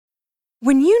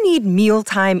When you need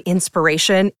mealtime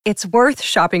inspiration, it's worth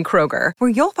shopping Kroger, where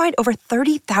you'll find over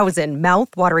 30,000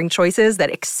 mouth-watering choices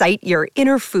that excite your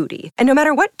inner foodie. And no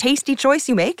matter what tasty choice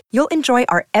you make, you'll enjoy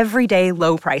our everyday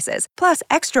low prices, plus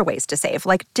extra ways to save,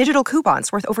 like digital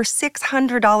coupons worth over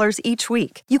 $600 each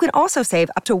week. You can also save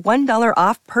up to $1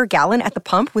 off per gallon at the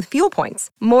pump with fuel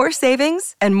points. More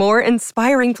savings and more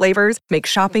inspiring flavors make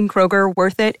shopping Kroger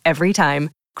worth it every time.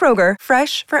 Kroger,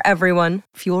 fresh for everyone.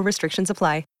 Fuel restrictions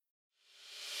apply.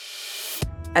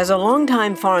 As a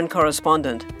longtime foreign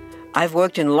correspondent, I've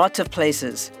worked in lots of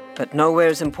places, but nowhere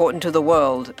as important to the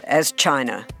world as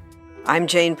China. I'm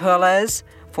Jane Perlez,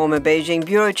 former Beijing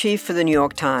bureau chief for the New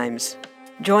York Times.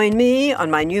 Join me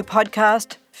on my new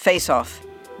podcast, Face Off,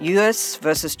 U.S.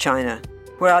 versus China,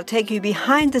 where I'll take you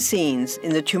behind the scenes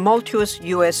in the tumultuous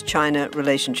U.S.-China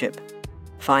relationship.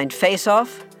 Find Face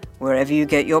Off wherever you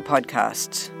get your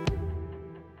podcasts.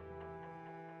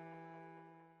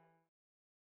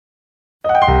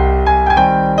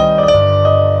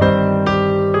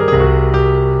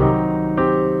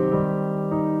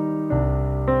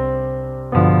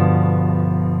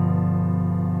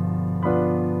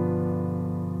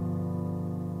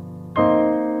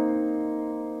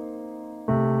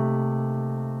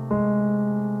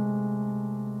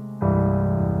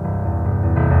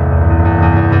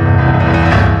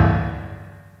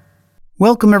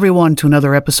 Welcome, everyone, to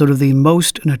another episode of the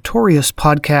Most Notorious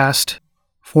Podcast.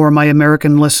 For my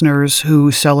American listeners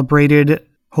who celebrated,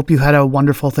 hope you had a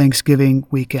wonderful Thanksgiving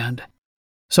weekend.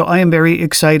 So I am very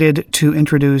excited to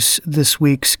introduce this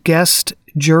week's guest,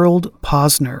 Gerald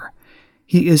Posner.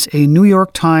 He is a New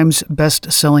York Times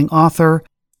best-selling author.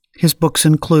 His books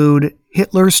include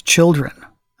Hitler's Children,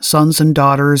 Sons and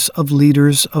Daughters of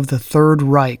Leaders of the Third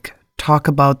Reich Talk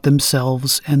About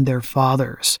Themselves and Their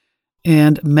Fathers,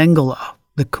 and Mengele,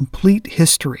 The Complete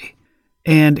History,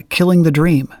 and Killing the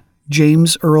Dream,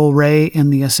 James Earl Ray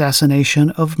and the Assassination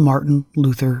of Martin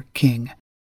Luther King.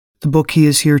 The book he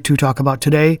is here to talk about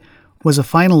today was a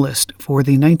finalist for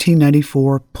the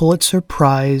 1994 Pulitzer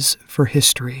Prize for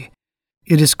History.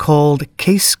 It is called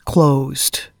Case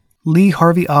Closed, Lee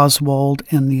Harvey Oswald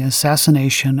and the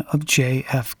Assassination of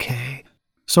JFK.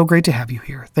 So great to have you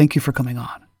here. Thank you for coming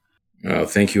on.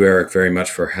 Thank you, Eric, very much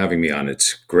for having me on.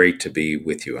 It's great to be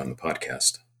with you on the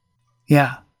podcast.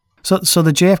 Yeah. So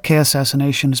the JFK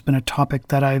assassination has been a topic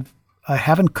that I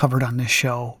haven't covered on this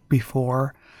show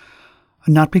before,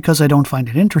 not because I don't find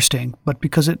it interesting, but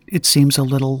because it seems a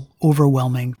little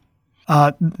overwhelming.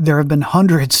 There have been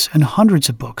hundreds and hundreds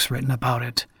of books written about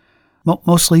it,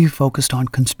 mostly focused on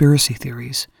conspiracy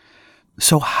theories.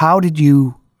 So how did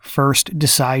you first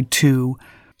decide to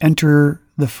enter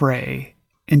the fray?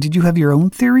 And did you have your own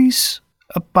theories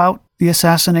about the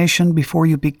assassination before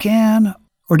you began?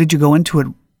 Or did you go into it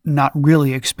not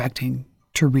really expecting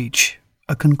to reach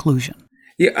a conclusion?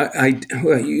 Yeah,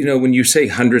 when you say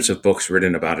hundreds of books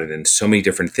written about it and so many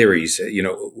different theories,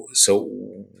 so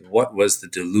what was the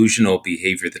delusional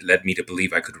behavior that led me to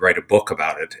believe I could write a book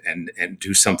about it and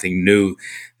do something new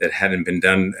that hadn't been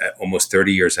done almost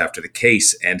 30 years after the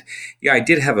case? And yeah, I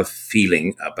did have a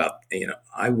feeling about,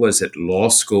 I was at law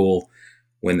school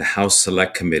when the House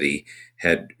Select Committee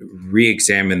had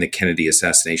re-examined the Kennedy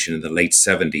assassination in the late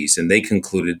 70s, and they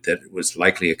concluded that it was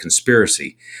likely a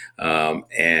conspiracy. I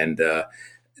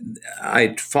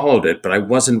followed it, but I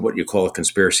wasn't what you call a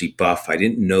conspiracy buff. I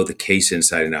didn't know the case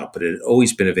inside and out, but it had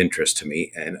always been of interest to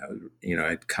me. And,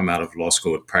 I'd come out of law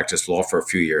school and practiced law for a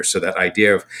few years. So that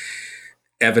idea of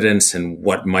evidence and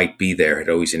what might be there had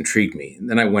always intrigued me. And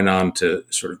then I went on to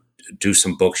sort of do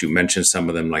some books. You mentioned some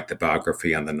of them, like the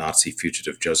biography on the Nazi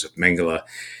fugitive Joseph Mengele,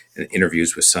 and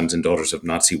interviews with sons and daughters of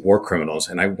Nazi war criminals.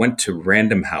 And I went to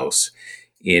Random House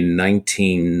in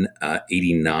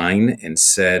 1989 and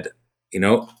said,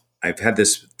 I've had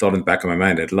this thought in the back of my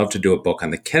mind. I'd love to do a book on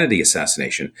the Kennedy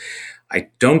assassination. I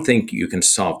don't think you can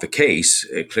solve the case.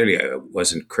 Clearly, I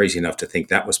wasn't crazy enough to think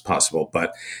that was possible,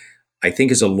 but I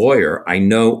think as a lawyer, I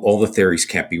know all the theories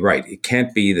can't be right. It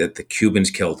can't be that the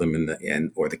Cubans killed him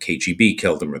or the KGB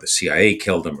killed him, or the CIA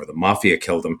killed him, or the mafia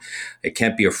killed him. It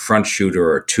can't be a front shooter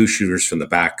or two shooters from the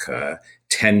back,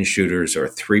 10 shooters or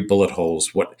 3 bullet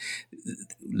holes.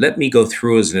 Let me go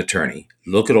through as an attorney,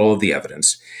 look at all of the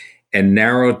evidence, and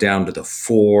narrow it down to the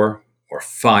 4 or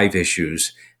 5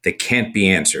 issues that can't be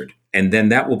answered. And then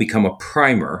that will become a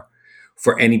primer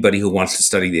for anybody who wants to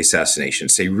study the assassination.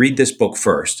 Say, read this book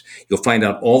first. You'll find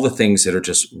out all the things that are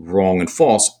just wrong and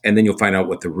false, and then you'll find out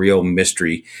what the real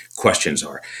mystery questions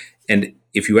are. And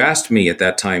if you asked me at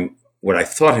that time what I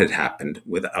thought had happened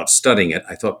without studying it,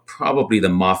 I thought probably the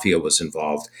mafia was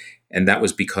involved, And that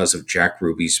was because of Jack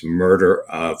Ruby's murder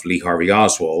of Lee Harvey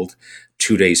Oswald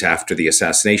 2 days after the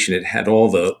assassination. It had all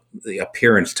the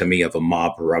appearance to me of a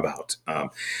mob rub-out.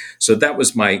 So that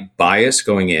was my bias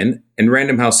going in. And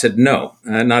Random House said, no,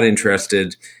 not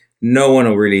interested. No one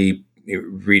will really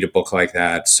read a book like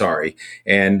that. Sorry.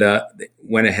 And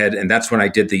went ahead. And that's when I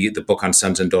did the book on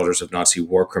sons and daughters of Nazi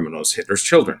war criminals, Hitler's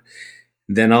Children.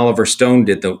 Then Oliver Stone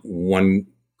did the one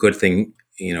good thing,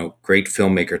 great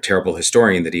filmmaker, terrible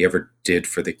historian that he ever did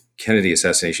for the Kennedy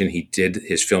assassination. He did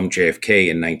his film JFK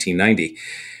in 1990.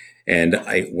 And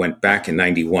I went back in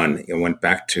 91 and went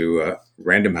back to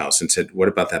Random House and said, what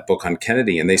about that book on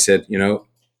Kennedy? And they said,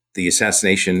 the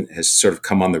assassination has sort of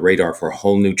come on the radar for a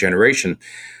whole new generation.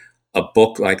 A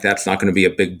book like that's not going to be a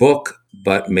big book,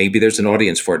 but maybe there's an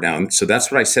audience for it now. And so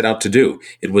that's what I set out to do.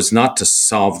 It was not to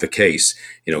solve the case,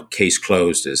 case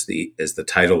closed as the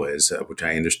title is, which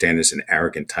I understand is an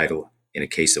arrogant title in a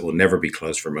case that will never be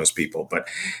closed for most people. But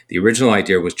the original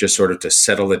idea was just sort of to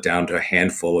settle it down to a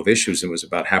handful of issues. And it was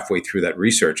about halfway through that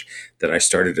research that I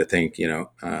started to think,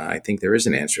 I think there is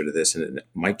an answer to this, and it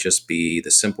might just be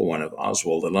the simple one of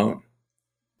Oswald alone.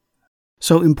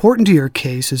 So important to your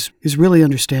case is really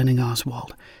understanding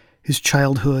Oswald, his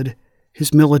childhood,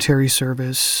 his military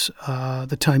service,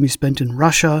 the time he spent in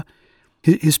Russia,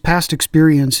 his past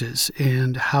experiences,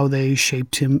 and how they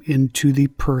shaped him into the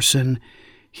person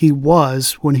he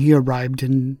was when he arrived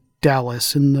in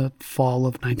Dallas in the fall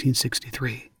of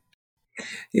 1963.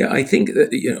 Yeah, I think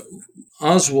that,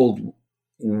 Oswald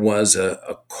was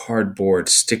a cardboard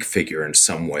stick figure in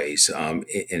some ways,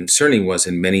 and certainly was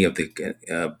in many of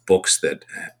the books that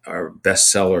are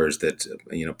bestsellers that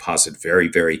posit very,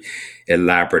 very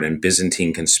elaborate and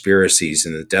Byzantine conspiracies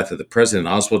and the death of the president.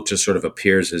 Oswald just sort of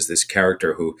appears as this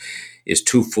character who is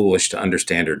too foolish to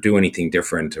understand or do anything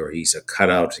different, or he's a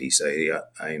cutout, he's a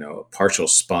partial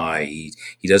spy.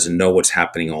 He doesn't know what's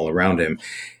happening all around him.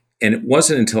 And it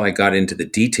wasn't until I got into the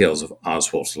details of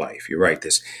Oswald's life. You're right,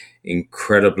 this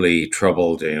incredibly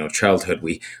troubled, childhood.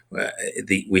 We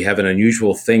have an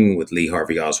unusual thing with Lee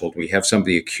Harvey Oswald. We have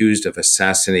somebody accused of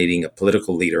assassinating a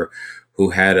political leader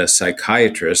who had a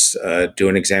psychiatrist do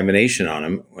an examination on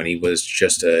him when he was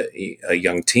just a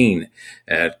young teen.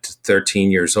 At 13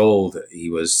 years old,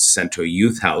 he was sent to a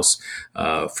youth house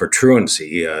for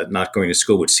truancy, not going to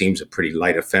school, which seems a pretty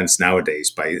light offense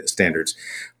nowadays by standards.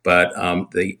 But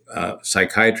the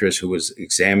psychiatrist who was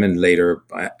examined later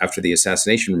after the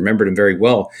assassination remembered him very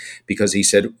well, because he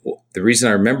said, the reason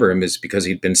I remember him is because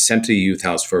he'd been sent to a youth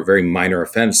house for a very minor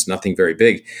offense, nothing very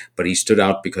big, but he stood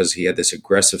out because he had this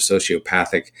aggressive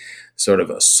sociopathic sort of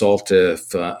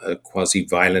assaultive,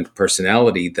 quasi-violent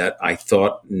personality that I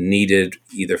thought needed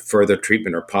either further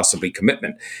treatment or possibly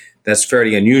commitment. That's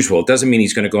fairly unusual. It doesn't mean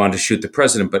he's going to go on to shoot the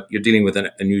president, but you're dealing with an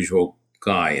unusual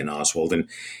guy in Oswald. And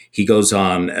he goes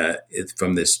on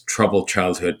from this troubled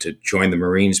childhood to join the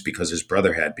Marines because his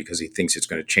brother had, because he thinks it's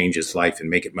going to change his life and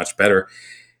make it much better.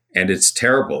 And it's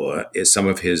terrible. Some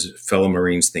of his fellow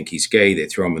Marines think he's gay. They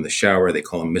throw him in the shower. They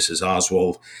call him Mrs.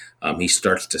 Oswald. He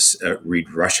starts to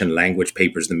read Russian language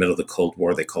papers in the middle of the Cold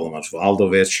War. They call him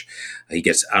Oswaldovich. He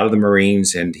gets out of the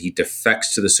Marines and he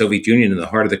defects to the Soviet Union in the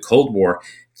heart of the Cold War,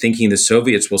 thinking the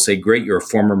Soviets will say, great, you're a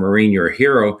former Marine, you're a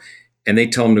hero. And they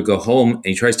tell him to go home, and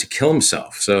he tries to kill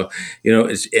himself. So,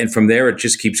 and from there, it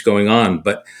just keeps going on.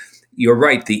 But you're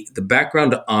right. The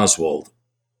background to Oswald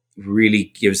really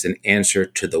gives an answer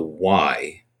to the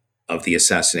why of the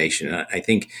assassination. And I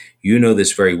think you know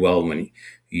this very well when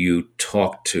you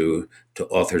talk to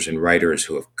authors and writers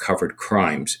who have covered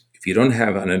crimes. If you don't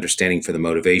have an understanding for the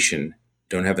motivation,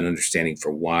 don't have an understanding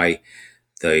for why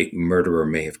the murderer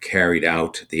may have carried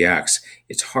out the acts,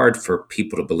 it's hard for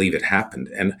people to believe it happened.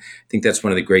 And I think that's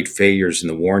one of the great failures in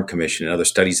the Warren Commission and other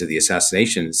studies of the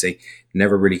assassination, is they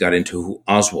never really got into who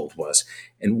Oswald was.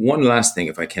 And one last thing,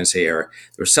 if I can say, Eric,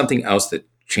 there was something else that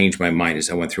changed my mind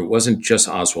as I went through. It wasn't just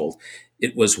Oswald.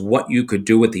 It was what you could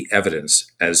do with the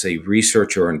evidence as a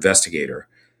researcher or investigator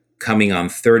coming on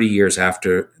 30 years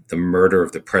after the murder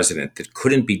of the president that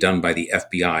couldn't be done by the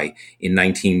FBI in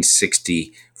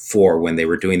 1964 when they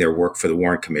were doing their work for the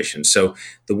Warren Commission. So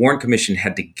the Warren Commission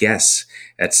had to guess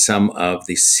at some of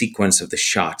the sequence of the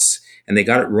shots, and they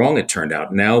got it wrong, it turned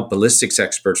out. Now ballistics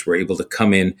experts were able to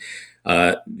come in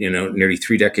nearly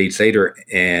 3 decades later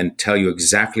and tell you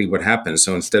exactly what happened.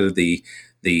 So instead of the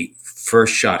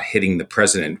first shot hitting the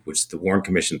president, which the Warren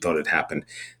Commission thought had happened,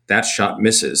 that shot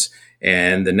misses.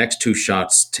 And the next 2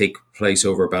 shots take place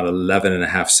over about 11 and a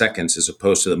half seconds, as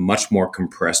opposed to the much more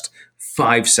compressed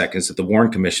 5 seconds that the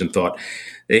Warren Commission thought.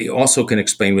 They also can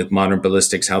explain with modern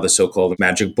ballistics how the so-called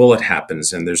magic bullet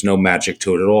happens, and there's no magic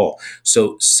to it at all.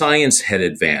 So science had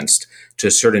advanced to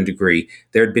a certain degree.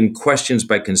 There had been questions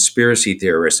by conspiracy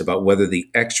theorists about whether the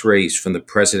x-rays from the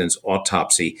president's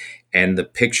autopsy and the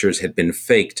pictures had been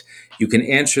faked. You can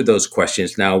answer those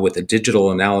questions now with a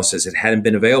digital analysis that hadn't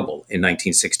been available in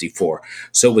 1964.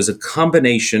 So it was a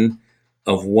combination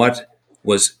of what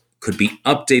could be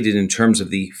updated in terms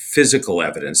of the physical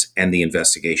evidence and the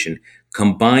investigation,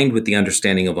 combined with the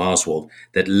understanding of Oswald,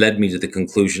 that led me to the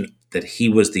conclusion that he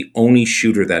was the only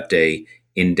shooter that day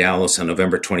in Dallas on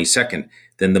November 22nd.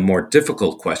 Then the more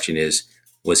difficult question is,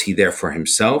 was he there for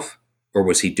himself or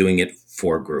was he doing it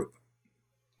for a group?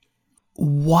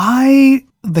 Why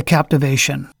the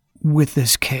captivation with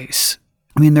this case?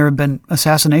 I mean, there have been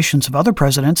assassinations of other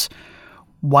presidents.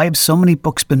 Why have so many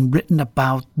books been written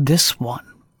about this one?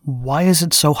 Why is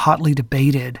it so hotly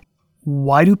debated?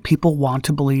 Why do people want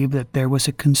to believe that there was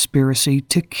a conspiracy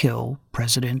to kill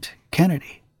President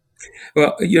Kennedy?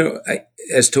 Well,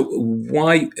 as to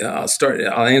why,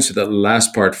 I'll answer the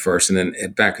last part first and then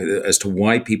head back as to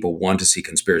why people want to see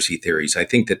conspiracy theories. I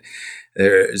think that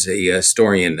there is a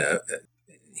historian,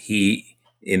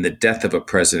 in The Death of a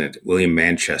President, William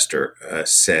Manchester,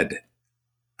 said,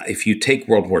 if you take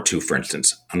World War II, for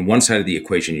instance, on one side of the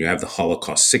equation, you have the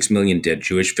Holocaust, 6 million dead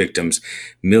Jewish victims,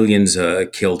 millions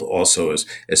killed also as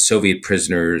Soviet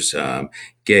prisoners,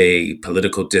 gay,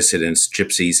 political dissidents,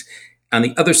 gypsies. On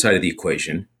the other side of the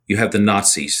equation, you have the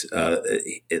Nazis,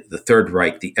 the Third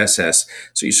Reich, the SS.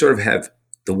 So you sort of have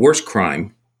the worst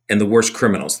crime and the worst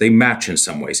criminals. They match in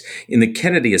some ways. In the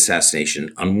Kennedy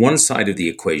assassination, on one side of the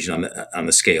equation, on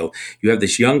the scale, you have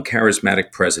this young,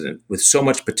 charismatic president with so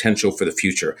much potential for the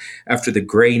future. After the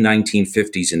gray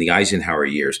 1950s and the Eisenhower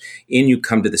years, you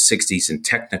come to the 60s in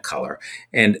Technicolor,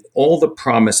 and all the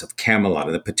promise of Camelot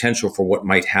and the potential for what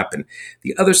might happen.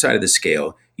 The other side of the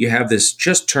scale, you have this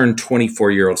just turned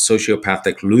 24-year-old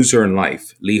sociopathic loser in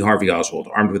life, Lee Harvey Oswald,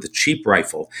 armed with a cheap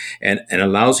rifle and a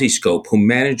lousy scope, who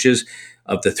manages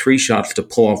of the 3 shots to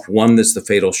pull off one that's the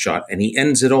fatal shot, and he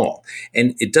ends it all.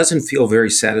 And it doesn't feel very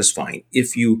satisfying.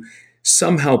 If you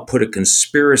somehow put a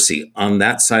conspiracy on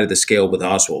that side of the scale with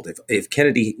Oswald, if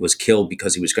Kennedy was killed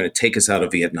because he was going to take us out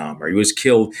of Vietnam, or he was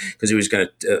killed because he was going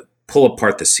to pull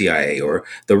apart the CIA, or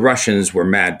the Russians were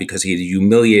mad because he had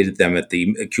humiliated them at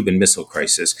the Cuban Missile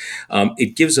Crisis,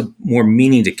 it gives a more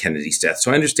meaning to Kennedy's death.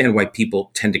 So I understand why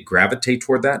people tend to gravitate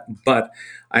toward that, but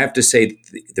I have to say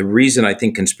the reason I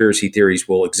think conspiracy theories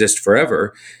will exist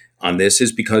forever on this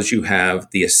is because you have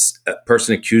the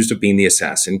person accused of being the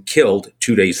assassin killed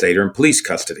 2 days later in police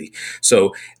custody.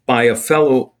 So by a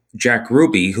fellow Jack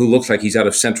Ruby, who looks like he's out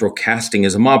of central casting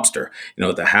as a mobster,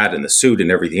 the hat and the suit and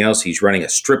everything else. He's running a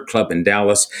strip club in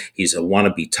Dallas. He's a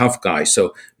wannabe tough guy.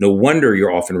 So no wonder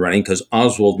you're often running, because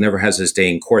Oswald never has his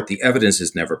day in court. The evidence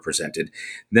is never presented.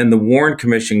 Then the Warren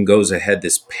Commission goes ahead,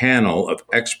 this panel of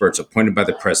experts appointed by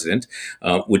the president,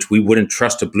 which we wouldn't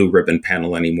trust a blue ribbon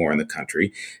panel anymore in the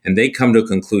country. And they come to a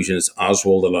conclusion it's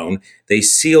Oswald alone. They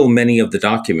seal many of the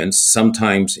documents,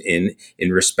 sometimes in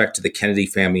respect to the Kennedy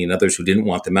family and others who didn't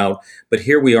want them out. But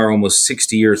here we are almost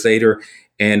 60 years later,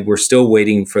 and we're still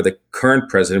waiting for the current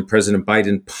president, President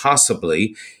Biden,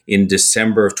 possibly in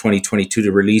December of 2022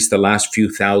 to release the last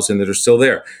few thousand that are still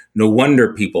there. No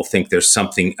wonder people think there's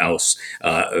something else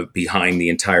behind the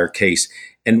entire case.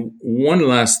 And one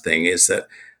last thing is that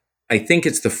I think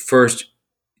it's the first,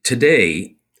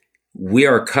 today, we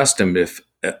are accustomed, if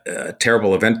a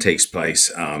terrible event takes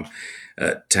place,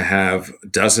 to have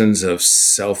dozens of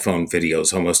cell phone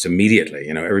videos almost immediately.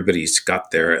 Everybody's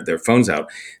got their phones out.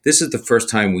 This is the first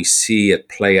time we see it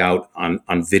play out on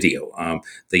video.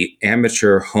 The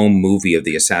amateur home movie of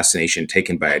the assassination,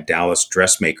 taken by a Dallas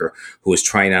dressmaker who was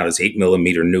trying out his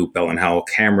 8mm new Bell & Howell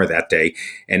camera that day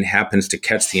and happens to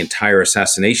catch the entire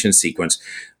assassination sequence.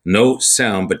 No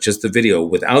sound, but just the video.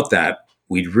 Without that,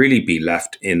 we'd really be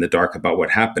left in the dark about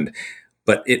what happened.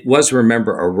 But it was,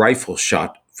 remember, a rifle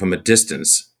shot from a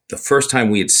distance, the first time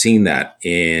we had seen that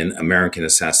in American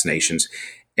assassinations.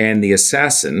 And the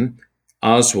assassin,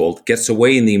 Oswald, gets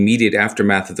away in the immediate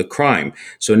aftermath of the crime.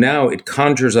 So now it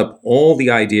conjures up all the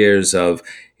ideas of,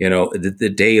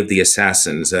 the day of the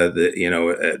assassins,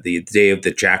 the day of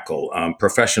the jackal,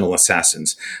 professional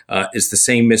assassins. It's the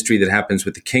same mystery that happens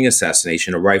with the King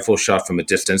assassination, a rifle shot from a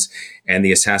distance, and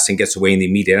the assassin gets away in the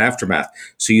immediate aftermath.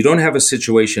 So you don't have a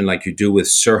situation like you do with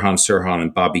Sirhan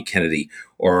and Bobby Kennedy,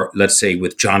 or let's say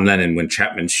with John Lennon when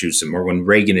Chapman shoots him, or when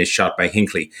Reagan is shot by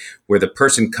Hinckley, where the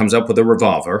person comes up with a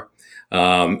revolver,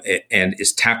 and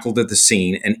is tackled at the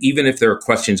scene. And even if there are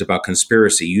questions about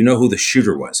conspiracy, you know who the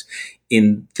shooter was.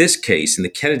 In this case, in the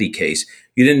Kennedy case,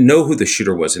 you didn't know who the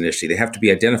shooter was initially. They have to be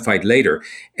identified later.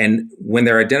 And when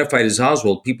they're identified as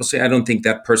Oswald, people say, I don't think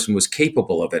that person was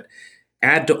capable of it.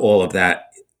 Add to all of that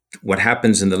what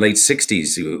happens in the late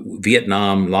 60s,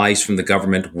 Vietnam, lies from the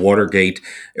government, Watergate,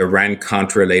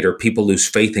 Iran-Contra later, people lose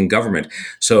faith in government.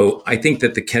 So I think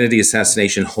that the Kennedy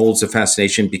assassination holds a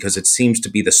fascination because it seems to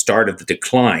be the start of the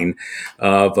decline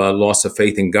of loss of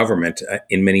faith in government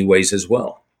in many ways as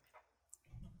well.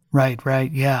 Right,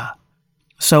 yeah.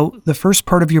 So the first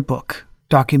part of your book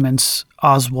documents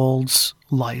Oswald's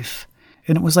life,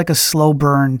 and it was like a slow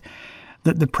burn.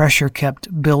 The pressure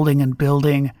kept building and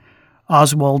building.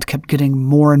 Oswald kept getting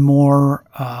more and more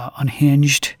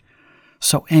unhinged,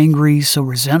 so angry, so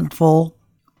resentful.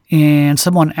 And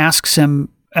someone asks him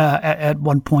at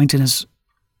one point in his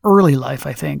early life,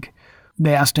 I think,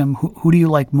 they asked him, who do you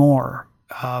like more,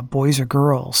 boys or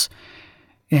girls?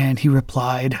 And he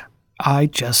replied, I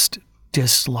just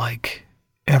dislike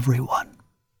everyone.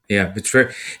 Yeah, it's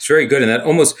very good. And that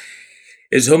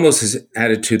is almost his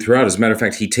attitude throughout. As a matter of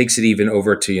fact, he takes it even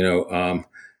over to,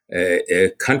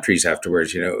 countries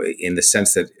afterwards, in the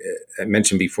sense that I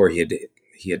mentioned before, he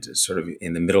had sort of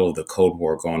in the middle of the Cold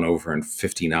War gone over in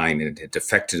 1959 and had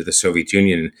defected to the Soviet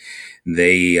Union.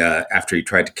 They, after he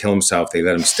tried to kill himself, they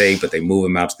let him stay, but they move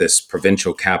him out to this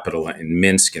provincial capital in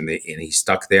Minsk, and he's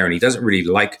stuck there, and he doesn't really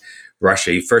like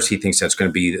Russia. First, he thinks that's going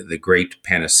to be the great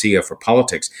panacea for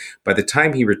politics. By the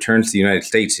time he returns to the United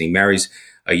States and he marries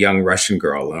a young Russian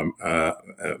girl,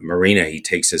 Marina, he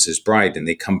takes as his bride, and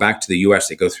they come back to the U.S.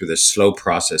 They go through this slow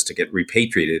process to get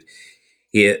repatriated.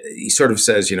 He sort of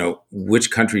says,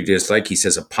 which country do you dislike? He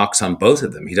says a pox on both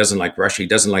of them. He doesn't like Russia. He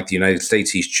doesn't like the United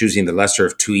States. He's choosing the lesser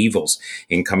of two evils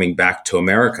in coming back to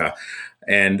America.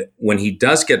 And when he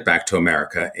does get back to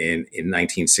America in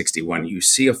 1961, you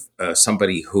see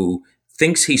somebody who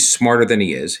thinks he's smarter than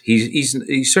he is. He's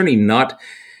certainly not.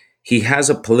 He has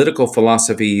a political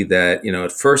philosophy that,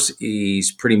 at first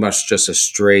he's pretty much just a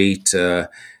straight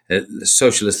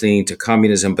socialist leaning to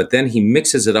communism, but then he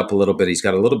mixes it up a little bit. He's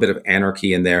got a little bit of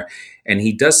anarchy in there, and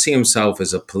he does see himself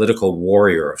as a political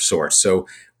warrior of sorts. So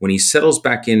when he settles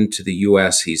back into the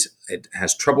U.S., he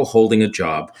has trouble holding a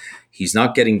job. He's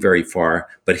not getting very far,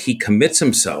 but he commits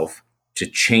himself to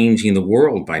changing the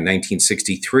world by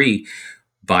 1963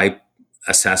 by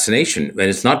assassination. And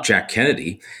it's not Jack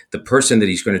Kennedy. The person that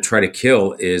he's going to try to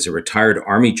kill is a retired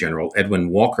Army general, Edwin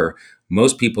Walker.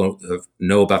 Most people who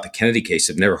know about the Kennedy case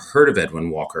have never heard of Edwin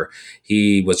Walker.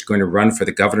 He was going to run for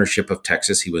the governorship of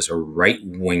Texas. He was a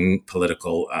right-wing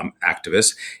political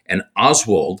activist. And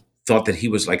Oswald thought that he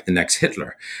was like the next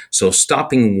Hitler. So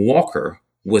stopping Walker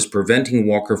was preventing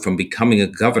Walker from becoming a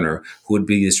governor who would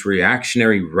be this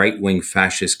reactionary right-wing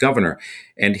fascist governor.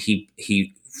 And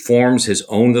he forms his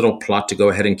own little plot to go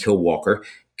ahead and kill Walker,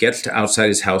 gets to outside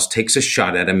his house, takes a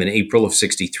shot at him in April of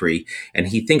 1963, and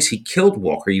he thinks he killed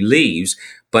Walker. He leaves,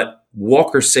 but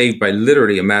Walker's saved by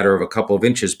literally a matter of a couple of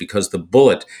inches because the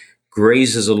bullet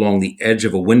grazes along the edge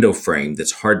of a window frame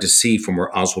that's hard to see from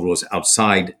where Oswald was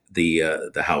outside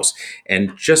the house,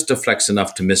 and just deflects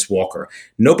enough to miss Walker.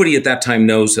 Nobody at that time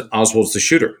knows that Oswald's the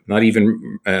shooter, not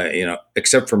even,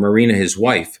 except for Marina, his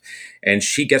wife. And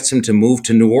she gets him to move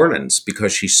to New Orleans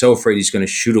because she's so afraid he's going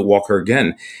to shoot at Walker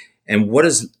again. And what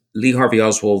is Lee Harvey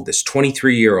Oswald, this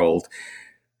 23-year-old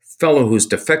fellow who's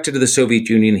defected to the Soviet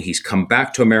Union? He's come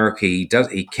back to America. He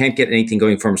can't get anything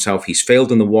going for himself. He's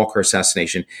failed in the Walker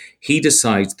assassination. He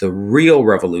decides the real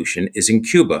revolution is in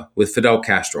Cuba with Fidel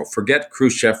Castro. Forget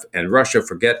Khrushchev and Russia.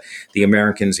 Forget the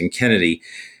Americans and Kennedy.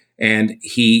 And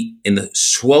he, in the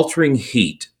sweltering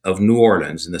heat of New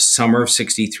Orleans in the summer of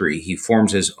 1963, he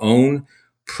forms his own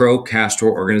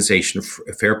pro-Castro organization,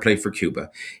 Fair Play for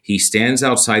Cuba. He stands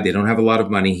outside. They don't have a lot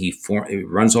of money. He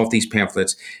runs off these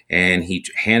pamphlets and he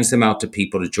hands them out to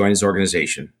people to join his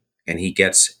organization. And he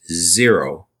gets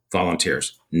 0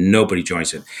 volunteers. Nobody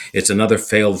joins it. It's another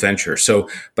failed venture. So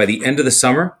by the end of the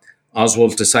summer,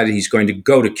 Oswald decided he's going to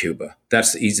go to Cuba.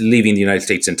 He's leaving the United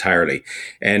States entirely.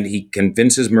 And he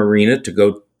convinces Marina to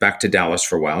go back to Dallas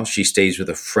for a while. She stays with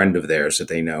a friend of theirs that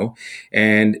they know.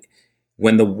 And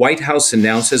when the White House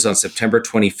announces on September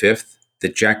 25th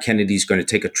that Jack Kennedy is going to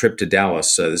take a trip to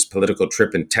Dallas, this political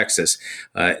trip in Texas,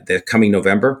 the coming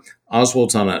November,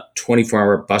 Oswald's on a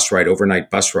 24-hour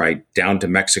overnight bus ride down to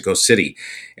Mexico City.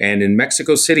 And in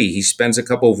Mexico City, he spends a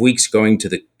couple of weeks going to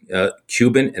the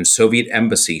Cuban and Soviet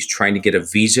embassies trying to get a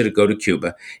visa to go to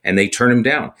Cuba, and they turn him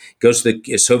down. Goes to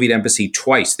the Soviet embassy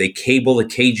twice. They cable the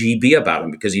KGB about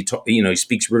him because he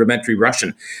speaks rudimentary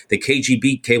Russian. The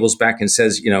KGB cables back and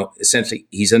says, essentially,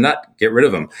 he's a nut. Get rid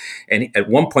of him. And at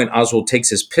one point, Oswald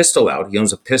takes his pistol out. He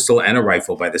owns a pistol and a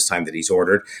rifle by this time that he's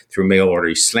ordered through mail order.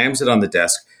 He slams it on the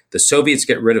desk. The Soviets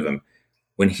get rid of him.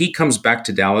 When he comes back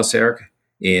to Dallas, Eric,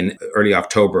 in early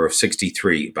October of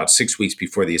 1963, about 6 weeks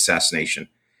before the assassination,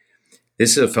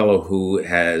 This is a fellow who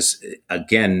has,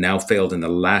 again, now failed in the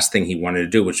last thing he wanted to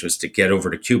do, which was to get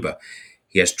over to Cuba.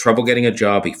 He has trouble getting a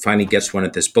job. He finally gets one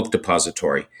at this book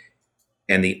depository.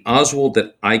 And the Oswald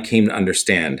that I came to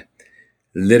understand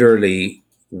literally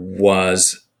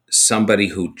was somebody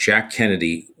who Jack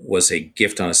Kennedy was a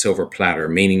gift on a silver platter,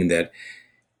 meaning that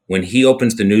when he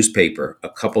opens the newspaper a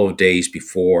couple of days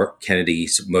before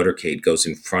Kennedy's motorcade goes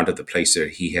in front of the place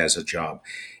that he has a job,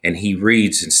 and he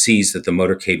reads and sees that the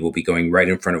motorcade will be going right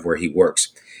in front of where he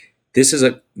works. This is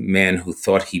a man who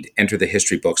thought he'd enter the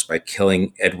history books by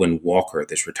killing Edwin Walker,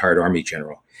 this retired Army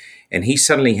general. And he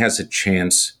suddenly has a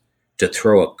chance to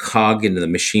throw a cog into the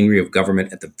machinery of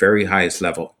government at the very highest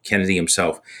level, Kennedy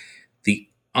himself. The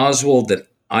Oswald that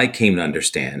I came to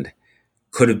understand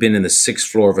could have been in the 6th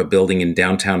floor of a building in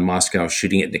downtown Moscow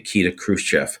shooting at Nikita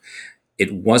Khrushchev.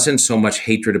 It wasn't so much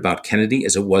hatred about Kennedy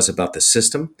as it was about the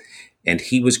system, and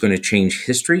he was going to change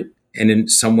history. And in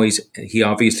some ways, he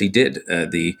obviously did.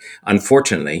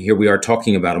 Unfortunately, here we are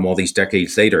talking about him all these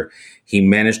decades later. He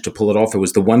managed to pull it off. It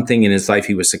was the one thing in his life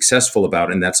he was successful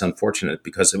about, and that's unfortunate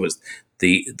because it was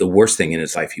the worst thing in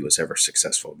his life he was ever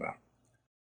successful about.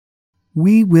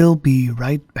 We will be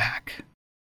right back.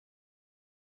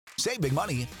 Save big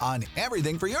money on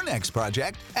everything for your next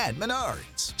project at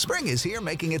Menards. Spring is here,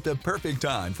 making it the perfect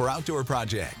time for outdoor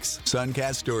projects.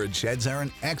 Suncast storage sheds are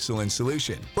an excellent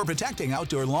solution for protecting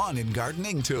outdoor lawn and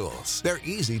gardening tools. They're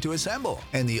easy to assemble,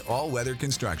 and the all-weather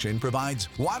construction provides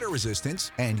water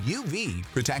resistance and UV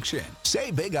protection.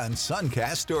 Save big on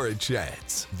Suncast storage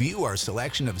sheds. View our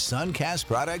selection of Suncast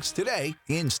products today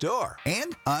in store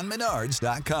and on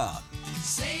Menards.com.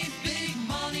 Save big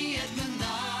money at Menards.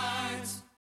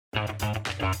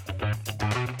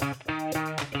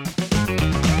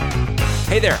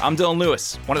 Hey there, I'm Dylan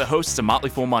Lewis, one of the hosts of Motley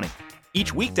Fool Money.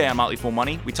 Each weekday on Motley Fool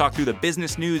Money, we talk through the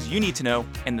business news you need to know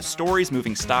and the stories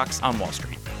moving stocks on Wall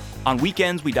Street. On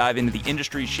weekends, we dive into the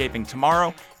industries shaping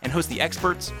tomorrow and host the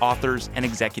experts, authors, and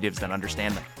executives that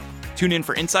understand them. Tune in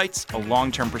for insights, a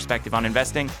long-term perspective on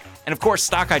investing, and of course,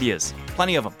 stock ideas.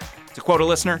 Plenty of them. To quote a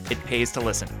listener, it pays to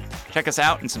listen. Check us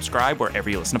out and subscribe wherever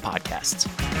you listen to podcasts.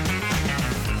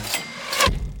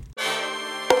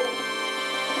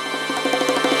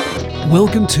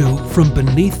 Welcome to From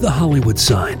Beneath the Hollywood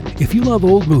Sign. If you love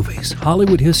old movies,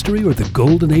 Hollywood history, or the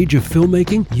golden age of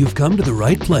filmmaking, you've come to the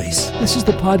right place. This is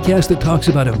the podcast that talks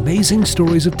about amazing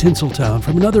stories of Tinseltown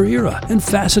from another era and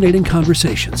fascinating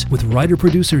conversations with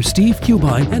writer-producer Steve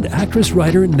Cubine and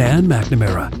actress-writer Nan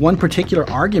McNamara. One particular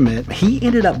argument, he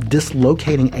ended up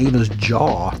dislocating Ava's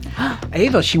jaw.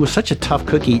 Ava, she was such a tough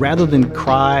cookie. Rather than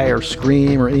cry or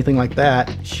scream or anything like that,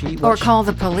 call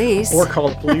the police. Or call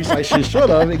the police like she should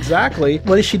have, exactly.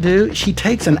 What does she do? She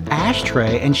takes an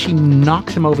ashtray and she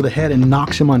knocks him over the head and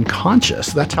knocks him unconscious.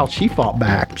 That's how she fought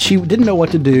back. She didn't know what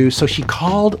to do, so she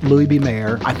called Louis B.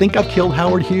 Mayer. I think I've killed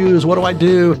Howard Hughes. What do I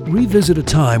do? Revisit a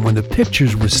time when the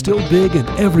pictures were still big and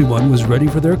everyone was ready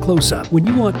for their close-up. When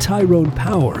you want Tyrone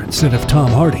Power instead of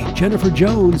Tom Hardy, Jennifer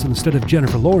Jones instead of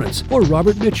Jennifer Lawrence, or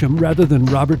Robert Mitchum rather than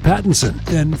Robert Pattinson,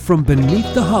 then From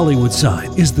Beneath the Hollywood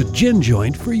Sign is the gin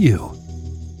joint for you.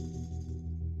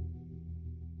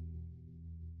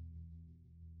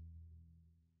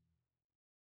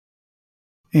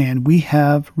 And we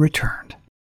have returned.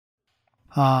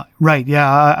 Right, yeah,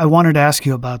 I wanted to ask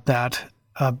you about that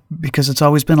because it's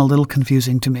always been a little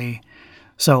confusing to me.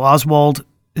 So Oswald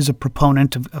is a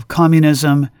proponent of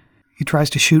communism. He tries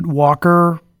to shoot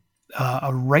Walker,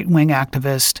 a right-wing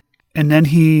activist, and then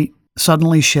he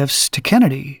suddenly shifts to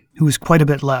Kennedy, who is quite a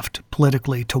bit left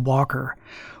politically to Walker.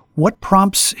 What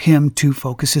prompts him to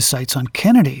focus his sights on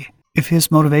Kennedy if his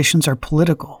motivations are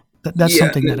political? That's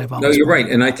something that I've always... No, you're right.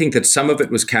 And I think that some of it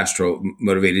was Castro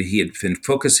motivated. He had been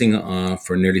focusing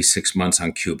for nearly 6 months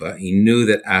on Cuba. He knew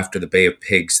that after the Bay of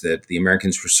Pigs that the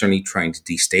Americans were certainly trying to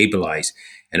destabilize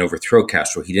and overthrow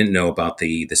Castro. He didn't know about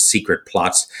the secret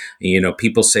plots. You know,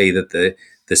 people say that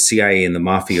the CIA and the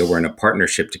mafia were in a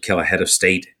partnership to kill a head of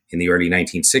state in the early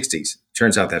 1960s.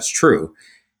 Turns out that's true.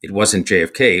 It wasn't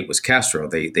JFK, it was Castro.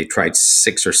 They tried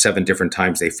 6 or 7 different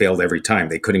times. They failed every time.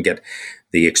 They couldn't get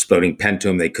the exploding pen to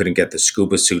him. They couldn't get the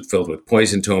scuba suit filled with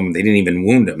poison to him. They didn't even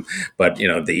wound him. But, you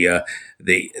know,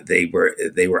 they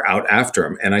were out after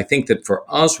him. And I think that for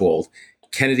Oswald,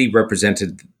 Kennedy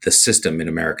represented the system in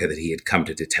America that he had come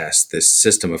to detest, this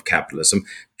system of capitalism,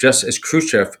 just as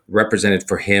Khrushchev represented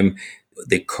for him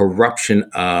the corruption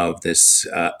of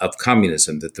of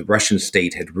communism, that the Russian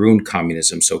state had ruined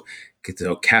communism. So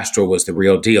Castro was the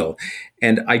real deal.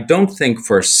 And I don't think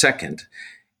for a second,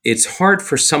 it's hard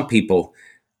for some people,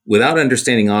 without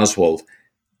understanding Oswald,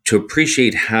 to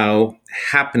appreciate how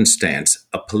happenstance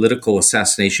a political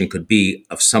assassination could be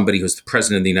of somebody who's the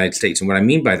president of the United States. And what I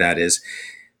mean by that is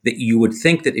that you would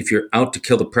think that if you're out to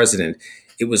kill the president,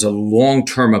 it was a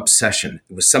long-term obsession.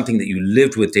 It was something that you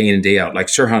lived with day in and day out. Like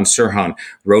Sirhan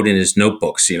wrote in his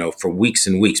notebooks, for weeks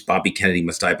and weeks, Bobby Kennedy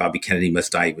must die, Bobby Kennedy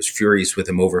must die. He was furious with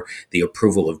him over the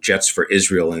approval of jets for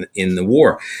Israel in the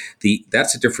war.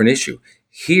 That's a different issue.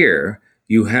 Here,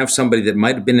 you have somebody that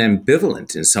might have been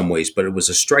ambivalent in some ways, but it was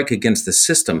a strike against the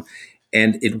system.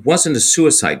 And it wasn't a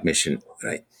suicide mission.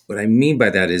 What I mean by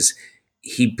that is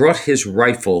he brought his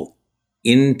rifle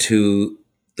into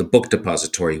the book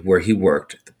depository where he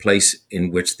worked, the place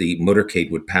in which the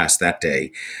motorcade would pass that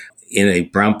day, in a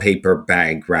brown paper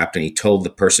bag wrapped. And he told the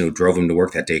person who drove him to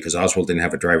work that day, because Oswald didn't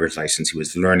have a driver's license, he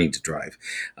was learning to drive.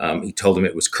 He told him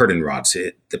it was curtain rods.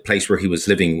 The place where he was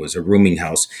living was a rooming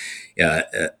house,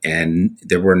 and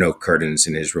there were no curtains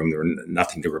in his room. There were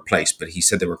nothing to replace, but he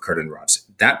said there were curtain rods.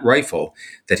 That rifle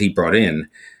that he brought in,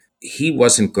 he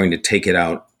wasn't going to take it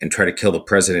out and try to kill the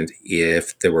president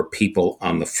if there were people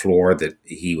on the floor that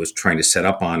he was trying to set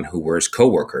up on who were his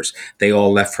coworkers. They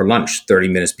all left for lunch 30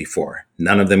 minutes before.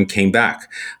 None of them came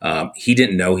back. He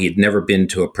didn't know. He had never been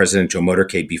to a presidential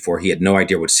motorcade before. He had no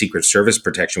idea what Secret Service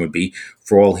protection would be.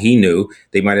 For all he knew,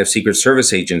 they might have Secret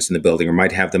Service agents in the building, or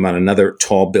might have them on another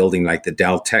tall building like the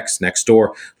Dow Tex next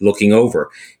door looking over.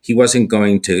 He wasn't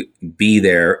going to be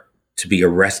there to be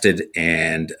arrested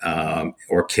and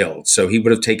or killed. So he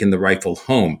would have taken the rifle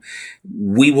home.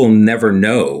 We will never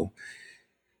know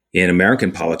in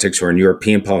American politics or in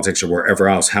European politics or wherever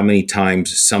else how many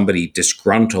times somebody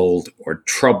disgruntled or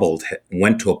troubled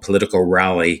went to a political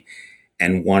rally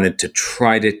and wanted to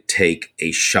try to take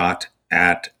a shot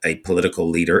at a political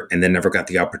leader and then never got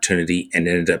the opportunity and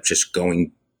ended up just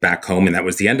going back home, and that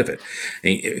was the end of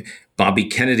it. Bobby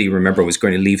Kennedy, remember, was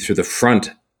going to leave through the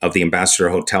front of the Ambassador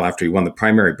Hotel after he won the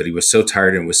primary, but he was so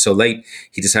tired and was so late,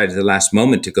 he decided at the last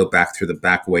moment to go back through the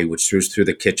back way, which was through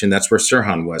the kitchen. That's where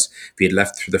Sirhan was. If he had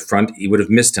left through the front, he would have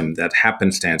missed him. That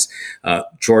happenstance.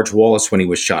 George Wallace, when he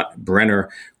was shot, Brenner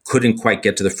couldn't quite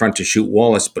get to the front to shoot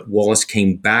Wallace, but Wallace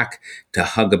came back to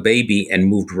hug a baby and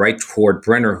moved right toward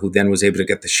Brenner, who then was able to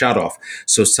get the shot off.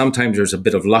 So sometimes there's a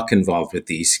bit of luck involved with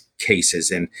these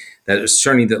cases, and that was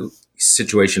certainly the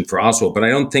situation for Oswald. But I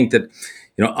don't think that,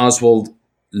 Oswald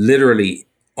literally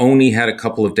only had a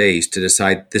couple of days to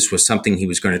decide this was something he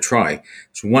was going to try.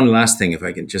 So one last thing, if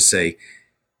I can just say,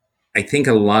 I think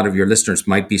a lot of your listeners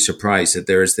might be surprised that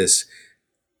there's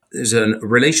a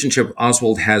relationship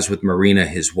Oswald has with Marina,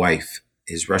 his wife,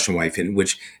 his Russian wife, in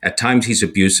which at times he's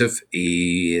abusive.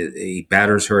 He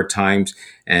batters her at times,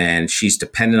 and she's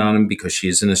dependent on him because she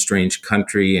is in a strange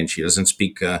country and she doesn't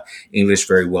speak English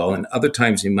very well. And other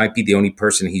times he might be the only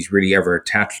person he's really ever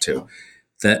attached to.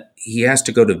 That he has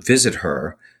to go to visit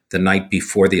her the night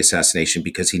before the assassination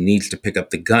because he needs to pick up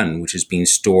the gun, which is being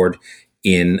stored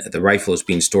the rifle is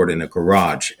being stored in a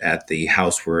garage at the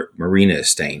house where Marina is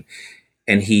staying.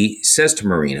 And he says to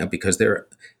Marina, because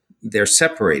they're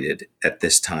separated at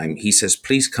this time, he says,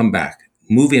 please come back,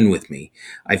 move in with me.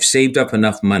 I've saved up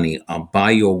enough money. I'll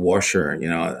buy you a washer,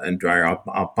 and dryer.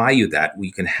 I'll buy you that.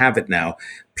 You can have it now.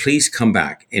 Please come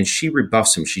back. And she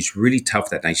rebuffs him. She's really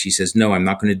tough that night. She says, no, I'm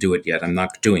not going to do it yet. I'm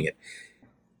not doing it.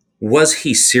 Was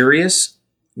he serious?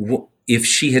 If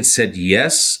she had said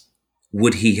yes,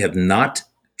 would he have not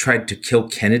tried to kill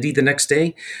Kennedy the next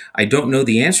day? I don't know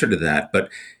the answer to that, but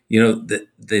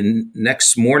the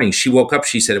next morning she woke up,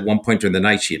 she said at one point during the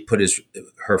night, she had put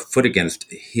her foot against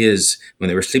his when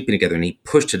they were sleeping together, and he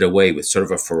pushed it away with sort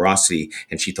of a ferocity.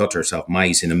 And she thought to herself,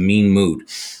 he's in a mean mood.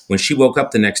 When she woke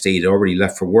up the next day, he'd already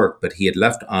left for work, but he had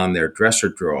left on their dresser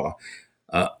drawer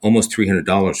almost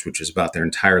 $300, which was about their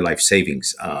entire life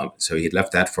savings. So he had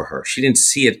left that for her. She didn't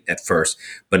see it at first,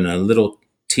 but in a little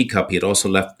teacup, he had also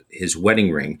left his wedding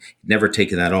ring. He'd never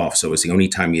taken that off. So it was the only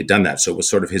time he had done that. So it was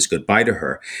sort of his goodbye to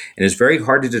her. And it's very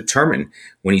hard to determine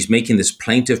when he's making this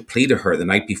plaintive plea to her the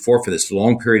night before for this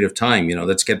long period of time,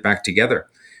 let's get back together.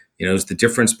 Is the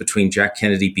difference between Jack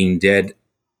Kennedy being dead,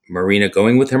 Marina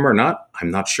going with him or not? I'm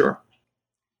not sure.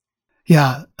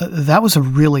 Yeah, that was a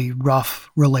really rough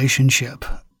relationship.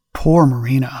 Poor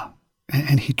Marina.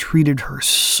 And he treated her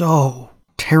so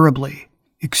terribly.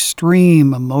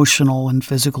 Extreme emotional and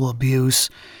physical abuse,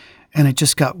 and it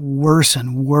just got worse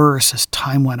and worse as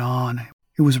time went on.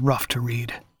 It was rough to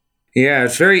read. Yeah,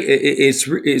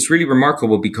 it's really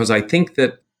remarkable because I think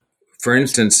that, for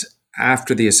instance,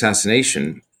 after the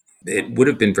assassination, it would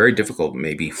have been very difficult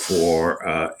maybe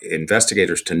for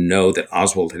investigators to know that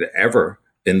Oswald had ever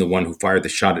been the one who fired the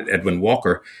shot at Edwin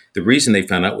Walker. The reason they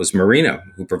found out was Marina,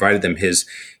 who provided them his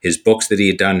books that he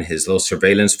had done, his little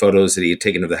surveillance photos that he had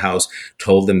taken of the house,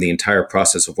 told them the entire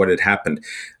process of what had happened.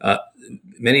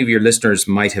 Many of your listeners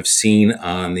might have seen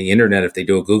on the internet, if they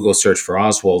do a Google search for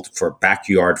Oswald for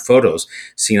backyard photos,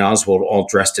 seen Oswald all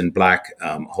dressed in black,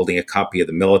 holding a copy of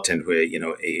The Militant,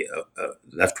 a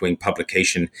left-wing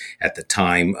publication at the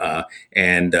time,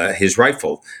 and his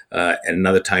rifle, and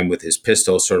another time with his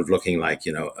pistol, sort of looking like,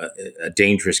 a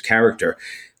dangerous character.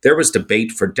 There was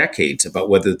debate for decades about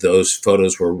whether those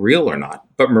photos were real or not.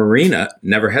 But Marina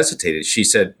never hesitated. She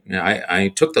said, I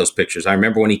took those pictures. I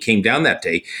remember when he came down that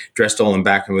day, dressed all in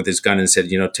black and with his gun, and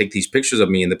said, take these pictures of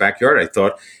me in the backyard. I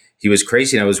thought he was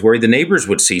crazy, and I was worried the neighbors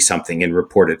would see something and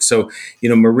report it. So,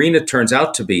 Marina turns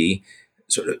out to be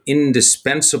sort of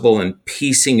indispensable in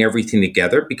piecing everything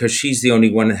together, because she's the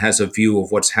only one that has a view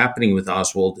of what's happening with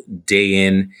Oswald day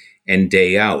in and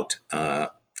day out.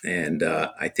 And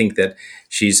I think that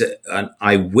she's an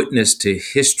eyewitness to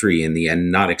history in the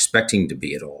end, not expecting to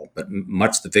be at all, but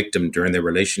much the victim during their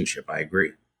relationship. I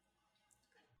agree.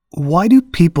 Why do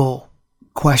people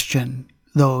question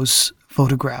those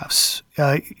photographs?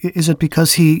 Is it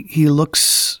because he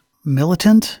looks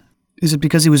militant? Is it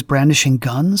because he was brandishing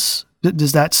guns?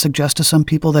 Does that suggest to some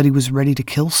people that he was ready to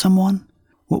kill someone?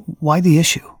 Why the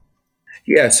issue?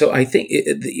 Yeah, so I think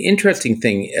the interesting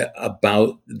thing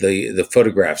about the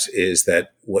photographs is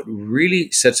that what really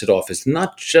sets it off is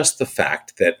not just the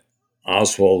fact that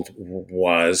Oswald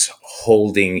was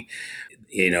holding,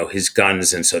 his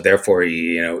guns, and so therefore,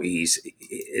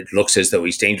 it looks as though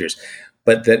he's dangerous,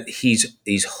 but that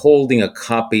he's holding a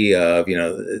copy of,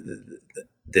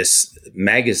 this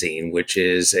magazine, which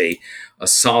is a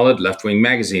solid left-wing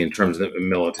magazine in terms of the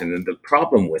militant. And the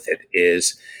problem with it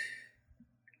is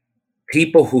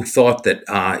people who thought that,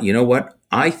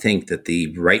 I think that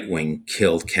the right wing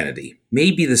killed Kennedy.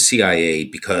 Maybe the CIA,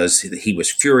 because he was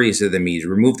furious at them. He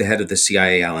removed the head of the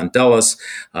CIA, Alan Dulles,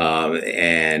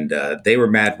 and they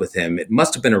were mad with him. It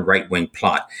must have been a right wing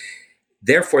plot.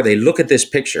 Therefore, they look at this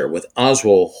picture with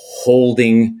Oswald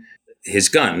holding his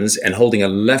guns and holding a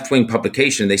left wing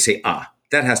publication. And they say,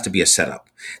 that has to be a setup.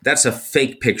 That's a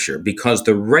fake picture, because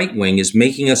the right wing is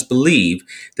making us believe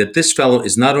that this fellow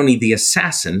is not only the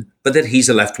assassin, but that he's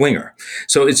a left winger.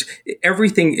 So it's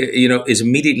everything, is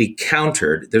immediately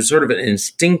countered. There's sort of an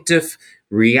instinctive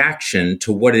reaction to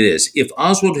what it is. If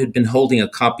Oswald had been holding a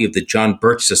copy of the John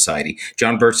Birch Society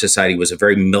was a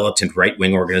very militant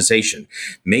right-wing organization.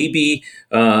 Maybe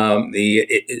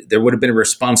there would have been a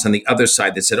response on the other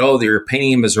side that said, "Oh, they're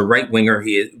painting him as a right-winger.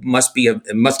 It must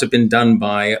have been done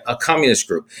by a communist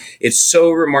group." It's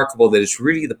so remarkable that it's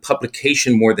really the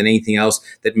publication more than anything else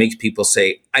that makes people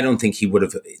say, "I don't think he would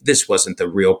have. This wasn't the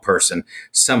real person.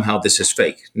 Somehow this is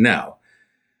fake." Now,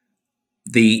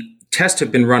 the tests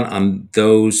have been run on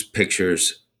those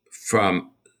pictures from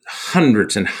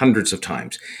hundreds and hundreds of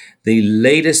times. The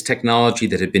latest technology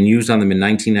that had been used on them in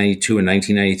 1992 and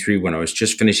 1993, when I was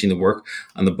just finishing the work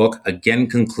on the book, again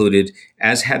concluded,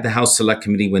 as had the House Select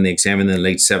Committee when they examined in the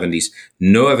late 70s,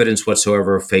 no evidence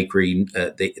whatsoever of fakery.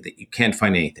 You can't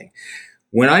find anything.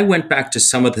 When I went back to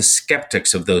some of the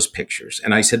skeptics of those pictures,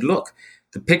 and I said, look,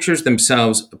 the pictures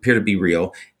themselves appear to be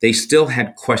real. They still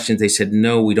had questions. They said,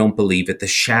 no, we don't believe it. The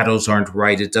shadows aren't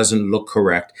right. It doesn't look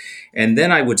correct. And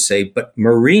then I would say, but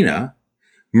Marina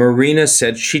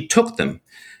said she took them.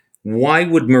 Why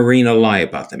would Marina lie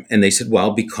about them? And they said,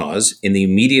 well, because in the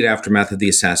immediate aftermath of the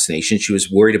assassination, she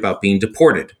was worried about being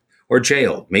deported or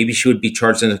jailed. Maybe she would be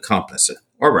charged as an accomplice.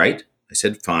 All right. I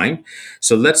said, fine.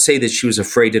 So let's say that she was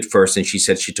afraid at first and she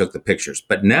said she took the pictures.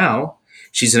 But now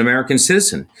she's an American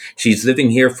citizen. She's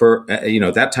living here for,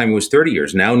 that time it was 30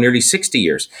 years, now nearly 60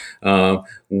 years.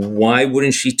 Why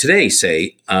wouldn't she today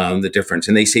say the difference?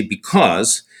 And they say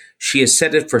because she has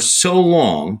said it for so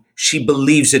long, she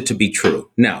believes it to be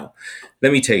true. Now,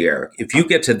 let me tell you, Eric, if you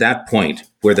get to that point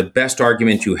where the best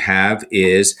argument you have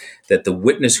is that the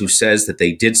witness who says that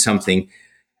they did something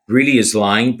really is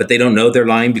lying, but they don't know they're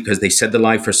lying because they said the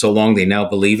lie for so long, they now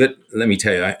believe it. Let me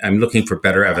tell you, I'm looking for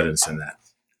better evidence than that.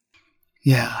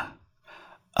 Yeah.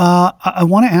 I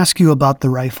want to ask you about the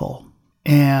rifle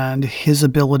and his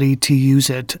ability to use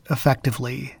it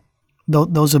effectively.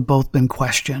 Those have both been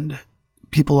questioned.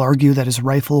 People argue that his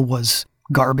rifle was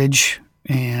garbage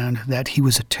and that he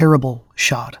was a terrible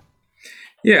shot.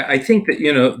 Yeah, I think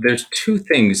that, there's two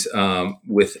things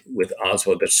with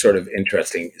Oswald that's sort of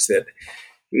interesting, is that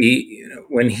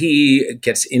when he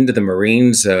gets into the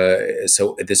Marines,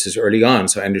 so this is early on,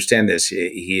 so I understand this.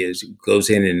 He goes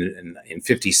in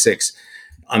 56.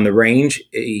 On the range,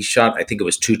 he shot, I think it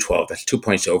was 212. That's 2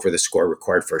 points over the score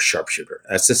required for a sharpshooter.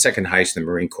 That's the second highest in the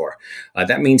Marine Corps.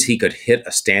 That means he could hit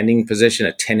a standing position,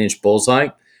 a 10-inch bullseye,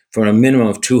 from a minimum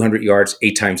of 200 yards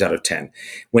 8 times out of 10.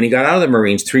 When he got out of the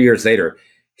Marines 3 years later,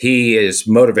 his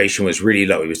motivation was really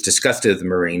low. He was disgusted with the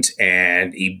Marines,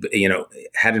 and he,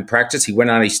 hadn't practiced. He went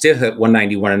on. He still hit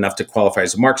 191, enough to qualify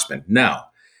as a marksman. Now,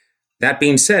 that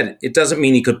being said, it doesn't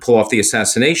mean he could pull off the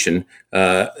assassination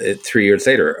 3 years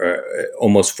later, or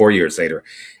almost 4 years later.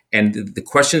 And the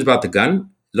questions about the gun,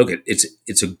 look,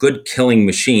 it's a good killing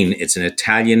machine. It's an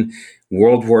Italian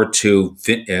World War II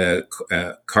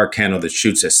Carcano that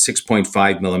shoots a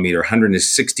 6.5 millimeter,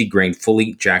 160 grain,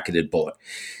 fully jacketed bullet.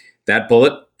 That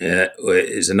bullet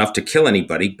is enough to kill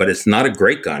anybody, but it's not a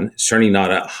great gun. Certainly not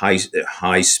a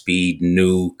high speed,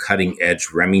 new cutting edge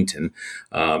Remington.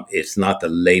 It's not the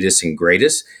latest and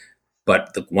greatest.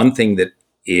 But the one thing that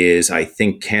is, I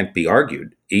think, can't be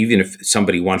argued, even if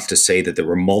somebody wants to say that there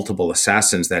were multiple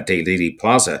assassins that day at Dealey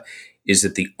Plaza, is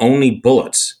that the only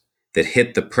bullets that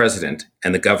hit the president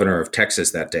and the governor of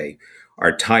Texas that day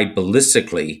are tied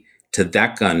ballistically to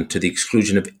that gun, to the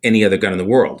exclusion of any other gun in the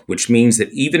world, which means that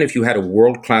even if you had a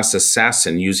world-class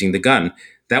assassin using the gun,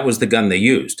 that was the gun they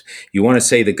used. You want to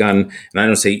say the gun, and I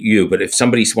don't say you, but if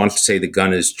somebody wants to say the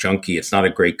gun is junky, it's not a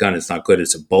great gun, it's not good,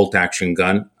 it's a bolt-action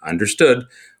gun, understood.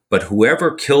 But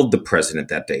whoever killed the president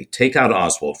that day, take out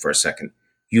Oswald for a second,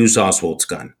 use Oswald's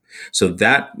gun. So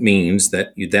that means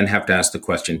that you then have to ask the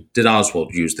question, did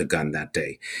Oswald use the gun that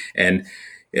day? And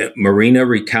Marina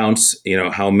recounts,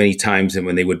 how many times, and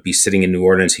when they would be sitting in New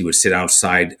Orleans, he would sit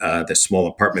outside the small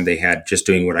apartment they had, just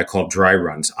doing what I call dry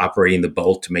runs, operating the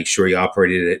bolt to make sure he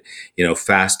operated it,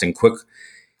 fast and quick.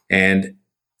 And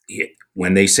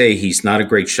when they say he's not a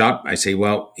great shot, I say,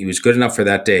 well, he was good enough for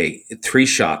that day. 3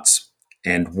 shots,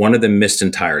 and one of them missed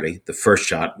entirely. The first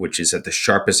shot, which is at the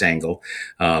sharpest angle,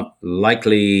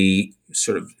 likely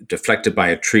sort of deflected by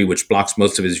a tree, which blocks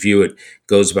most of his view. It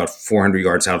goes about 400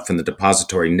 yards out from the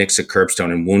depository, nicks a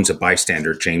curbstone, and wounds a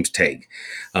bystander, James Tague.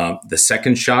 The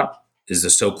second shot is the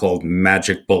so-called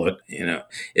magic bullet.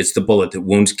 It's the bullet that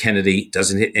wounds Kennedy,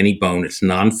 doesn't hit any bone, it's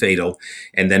non-fatal,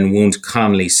 and then wounds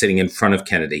Connally sitting in front of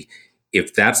Kennedy.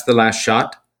 If that's the last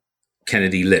shot,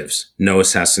 Kennedy lives, no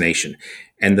assassination.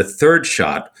 And the third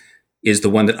shot is the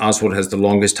one that Oswald has the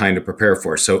longest time to prepare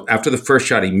for. So after the first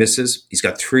shot, he misses. He's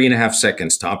got 3.5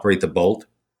 seconds to operate the bolt,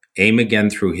 aim again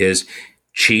through his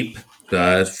cheap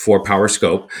 4-power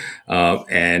scope,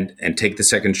 and take the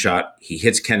second shot. He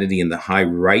hits Kennedy in the high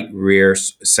right rear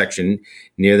section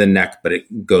near the neck, but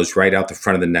it goes right out the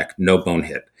front of the neck, no bone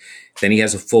hit. Then he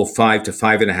has a full 5 to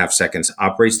 5.5 seconds,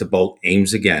 operates the bolt,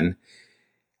 aims again.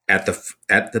 At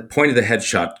the point of the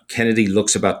headshot, Kennedy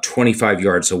looks about 25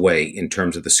 yards away in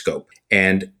terms of the scope.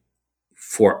 And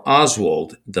for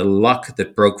Oswald, the luck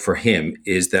that broke for him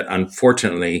is that,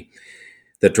 unfortunately,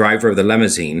 the driver of the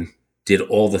limousine did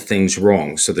all the things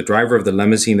wrong. So the driver of the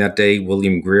limousine that day,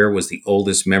 William Greer, was the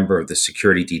oldest member of the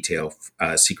security detail,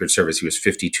 Secret Service. He was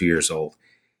 52 years old.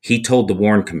 He told the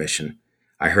Warren Commission,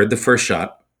 I heard the first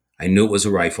shot. I knew it was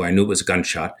a rifle. I knew it was a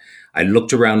gunshot. I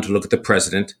looked around to look at the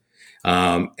president.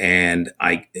 And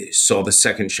I saw the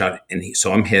second shot and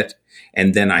saw him hit.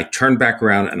 And then I turned back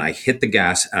around and I hit the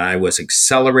gas and I was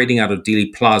accelerating out of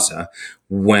Dealey Plaza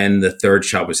when the third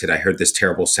shot was hit. I heard this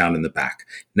terrible sound in the back.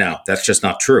 Now, that's just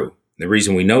not true. The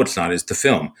reason we know it's not is the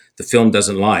film. The film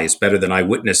doesn't lie. It's better than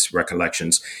eyewitness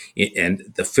recollections.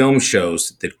 And the film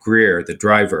shows that Greer, the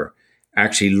driver,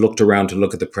 actually looked around to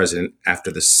look at the president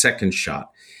after the second shot.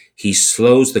 He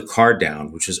slows the car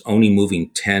down, which is only moving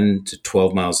 10 to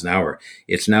 12 miles an hour.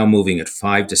 It's now moving at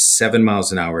 5 to 7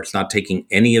 miles an hour. It's not taking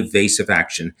any evasive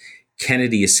action.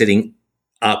 Kennedy is sitting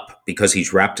up because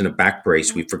he's wrapped in a back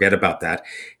brace. We forget about that.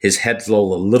 His head's a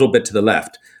little bit to the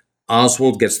left.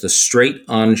 Oswald gets the straight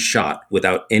on shot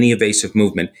without any evasive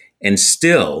movement and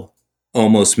still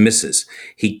almost misses.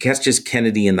 He catches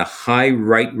Kennedy in the high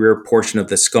right rear portion of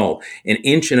the skull. 1.5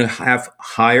 inches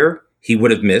higher, he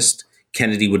would have missed.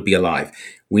 Kennedy would be alive.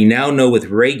 We now know with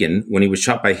Reagan, when he was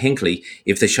shot by Hinckley,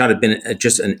 if the shot had been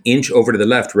just 1 inch over to the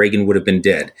left, Reagan would have been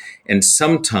dead. And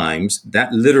sometimes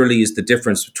that literally is the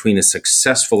difference between a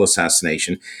successful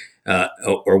assassination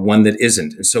or one that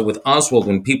isn't. And so with Oswald,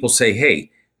 when people say, hey,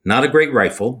 not a great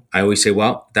rifle, I always say,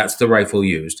 well, that's the rifle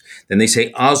used. Then they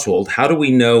say, Oswald, how do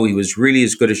we know he was really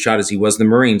as good a shot as he was in the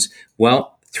Marines?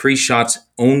 Well, 3 shots,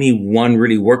 only one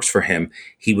really works for him.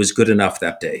 He was good enough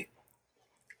that day.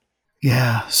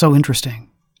 Yeah, so interesting.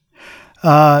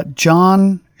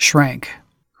 John Schrank,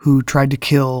 who tried to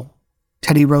kill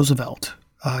Teddy Roosevelt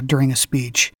during a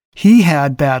speech, he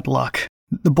had bad luck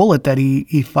The bullet that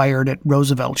he fired at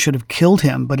Roosevelt should have killed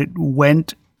him, but it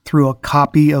went through a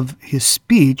copy of his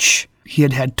speech he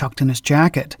had tucked in his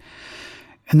jacket.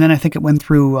 And then I think it went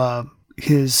through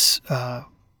his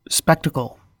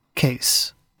spectacle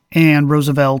case. And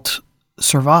Roosevelt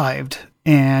survived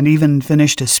and even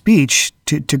finished his speech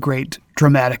to great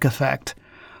dramatic effect.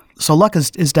 So luck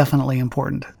is definitely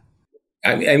important.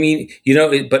 I mean,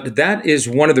 but that is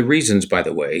one of the reasons, by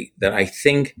the way, that I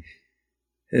think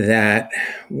that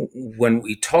when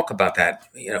we talk about that,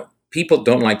 people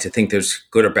don't like to think there's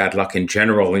good or bad luck in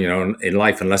general, in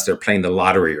life, unless they're playing the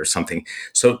lottery or something.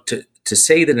 So to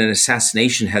say that an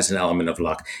assassination has an element of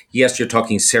luck, yes, you're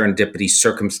talking serendipity,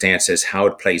 circumstances, how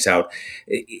it plays out.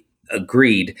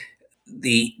 Agreed.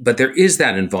 But there is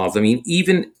that involved. I mean,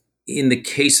 even in the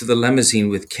case of the limousine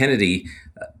with Kennedy,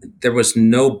 there was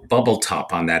no bubble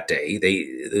top on that day.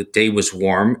 The day was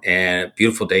warm and a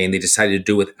beautiful day, and they decided to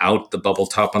do without the bubble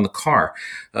top on the car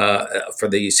for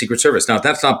the Secret Service. Now,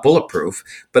 that's not bulletproof,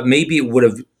 but maybe it would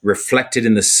have reflected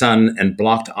in the sun and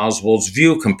blocked Oswald's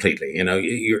view completely.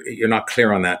 You're not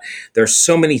clear on that. There are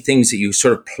so many things that you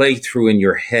sort of play through in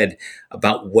your head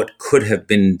about what could have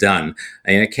been done.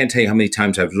 And I can't tell you how many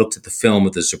times I've looked at the film,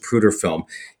 of the Zapruder film,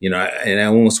 and I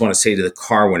almost want to say to the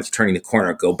car when it's turning the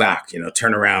corner, go back,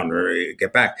 turn around or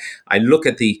get back. I look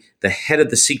at the head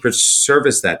of the Secret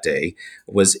Service that day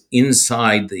was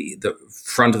inside the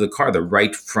front of the car, the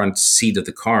right front seat of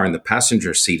the car, and the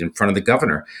passenger seat in front of the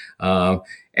governor.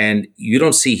 And you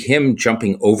don't see him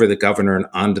jumping over the governor and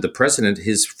onto the president.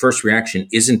 His first reaction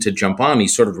isn't to jump on.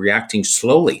 He's sort of reacting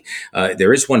slowly.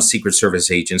 There is one Secret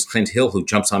Service agent, Clint Hill, who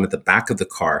jumps on at the back of the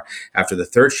car after the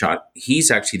third shot.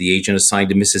 He's actually the agent assigned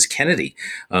to Mrs. Kennedy.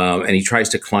 And he tries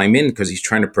to climb in because he's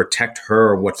trying to protect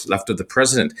her or what's left of the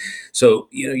president. So,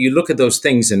 you look at those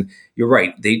things and you're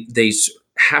right. They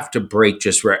have to break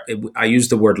I use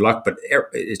the word luck, but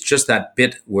it's just that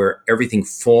bit where everything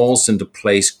falls into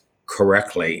place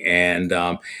correctly, and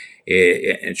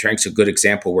Shank's a good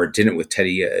example where it didn't with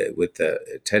Teddy.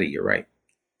 Teddy, you're right,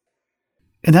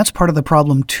 and that's part of the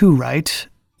problem too, right?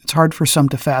 It's hard for some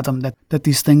to fathom that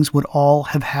these things would all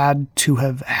have had to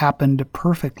have happened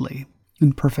perfectly,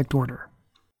 in perfect order.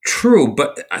 True,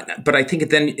 but I think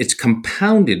then it's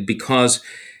compounded because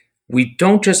we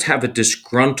don't just have a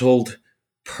disgruntled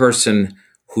person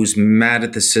who's mad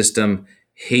at the system,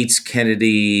 hates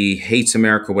Kennedy, hates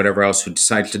America, whatever else, who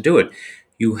decides to do it.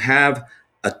 You have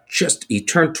he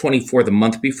turned 24 the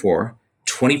month before,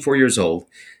 24 years old.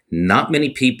 Not many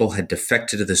people had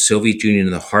defected to the Soviet Union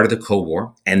in the heart of the Cold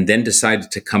War and then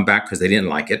decided to come back because they didn't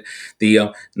like it.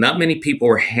 Not many people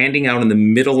were handing out in the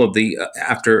middle of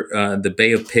after the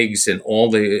Bay of Pigs and all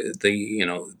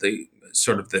the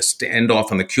sort of the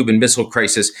standoff on the Cuban Missile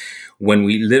Crisis, when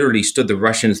we literally stood the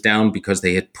Russians down because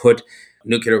they had put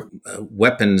nuclear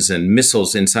weapons and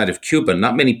missiles inside of Cuba.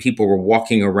 Not many people were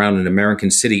walking around an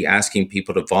American city asking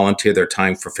people to volunteer their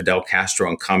time for Fidel Castro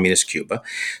and communist Cuba.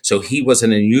 So he was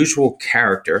an unusual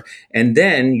character. And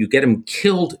then you get him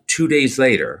killed 2 days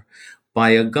later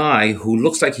by a guy who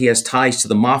looks like he has ties to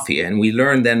the mafia. And we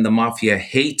learn then the mafia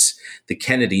hates the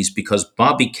Kennedys because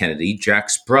Bobby Kennedy,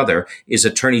 Jack's brother, is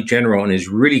Attorney General and is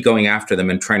really going after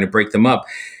them and trying to break them up.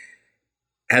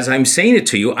 As I'm saying it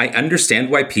to you, I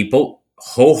understand why people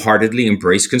wholeheartedly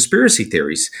embrace conspiracy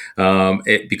theories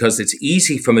because it's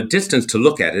easy from a distance to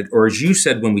look at it. Or as you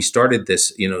said when we started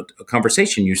this,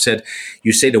 conversation, you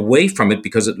stayed away from it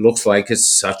because it looks like it's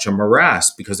such a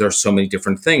morass because there are so many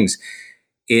different things.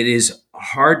 It is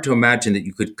hard to imagine that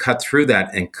you could cut through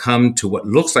that and come to what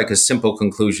looks like a simple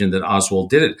conclusion that Oswald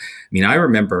did it. I mean, I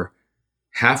remember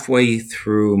halfway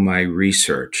through my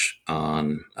research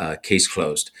on Case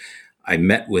Closed, I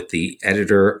met with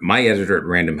my editor at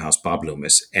Random House, Bob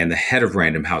Loomis, and the head of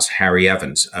Random House, Harry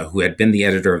Evans, who had been the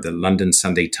editor of the London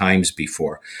Sunday Times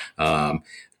before,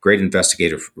 great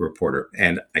investigative reporter.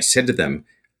 And I said to them,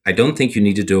 I don't think you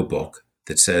need to do a book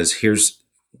that says, here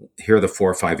are the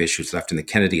 4 or 5 issues left in the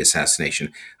Kennedy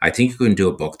assassination. I think you can do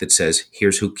a book that says,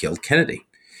 here's who killed Kennedy.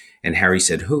 And Harry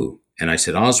said, who? And I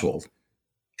said, Oswald.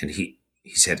 And he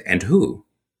said, and who?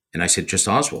 And I said, just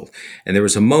Oswald. And there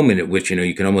was a moment at which,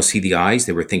 you can almost see the eyes.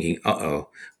 They were thinking,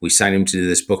 we signed him to do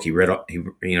this book. He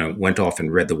went off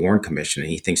and read the Warren Commission, and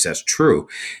he thinks that's true.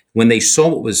 When they saw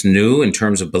what was new in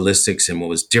terms of ballistics and what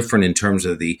was different in terms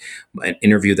of an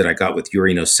interview that I got with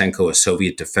Yuri Nosenko, a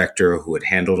Soviet defector who had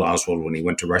handled Oswald when he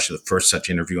went to Russia, the first such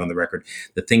interview on the record,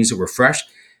 the things that were fresh,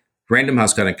 Random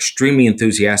House got extremely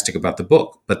enthusiastic about the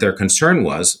book. But their concern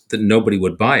was that nobody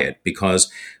would buy it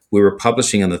because we were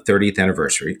publishing on the 30th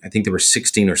anniversary. I think there were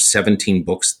 16 or 17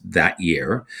 books that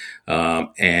year.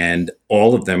 And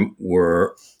all of them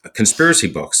were conspiracy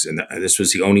books, and this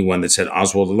was the only one that said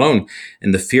Oswald alone.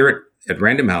 And the fear at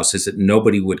Random House is that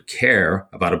nobody would care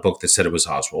about a book that said it was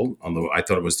Oswald, although I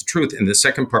thought it was the truth. And the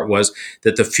second part was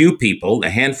that the few people, a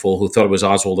handful who thought it was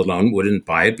Oswald alone, wouldn't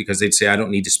buy it because they'd say, I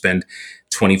don't need to spend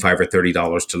 $25 or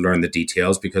 $30 to learn the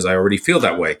details because I already feel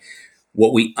that way.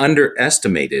 What we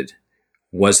underestimated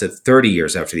was that 30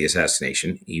 years after the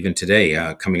assassination, even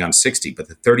today, coming on 60, but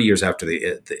the 30 years after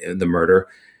the murder,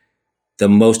 the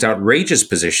most outrageous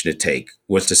position to take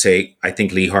was to say, I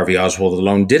think Lee Harvey Oswald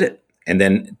alone did it. And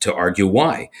then to argue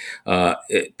why.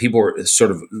 People were sort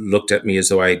of looked at me as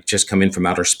though I had just come in from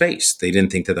outer space. They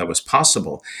didn't think that that was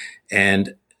possible.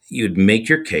 And you'd make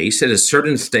your case at a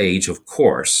certain stage, of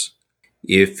course,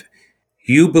 if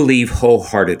you believe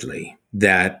wholeheartedly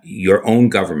that your own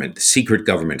government, secret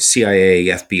government, CIA,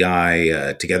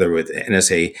 FBI, together with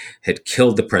NSA, had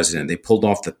killed the president. They pulled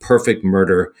off the perfect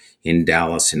murder in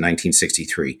Dallas in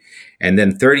 1963. And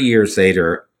then 30 years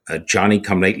later, Johnny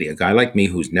come lately, a guy like me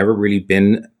who's never really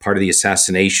been part of the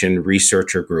assassination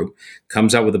researcher group,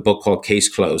 comes out with a book called Case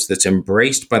Closed that's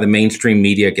embraced by the mainstream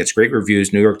media, gets great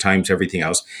reviews, New York Times, everything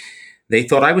else. They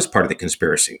thought I was part of the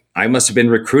conspiracy. I must have been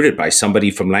recruited by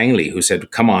somebody from Langley who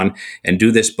said, come on and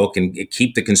do this book and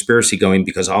keep the conspiracy going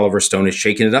because Oliver Stone is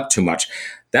shaking it up too much.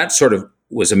 That sort of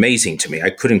was amazing to me. I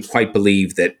couldn't quite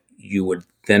believe that you would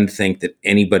then think that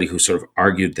anybody who sort of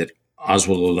argued that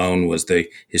Oswald alone was the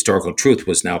historical truth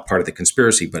was now part of the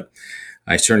conspiracy, but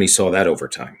I certainly saw that over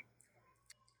time.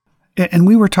 And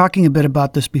we were talking a bit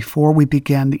about this before we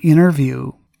began the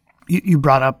interview. You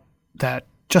brought up that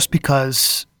just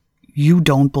because you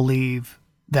don't believe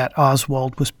that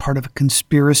Oswald was part of a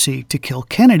conspiracy to kill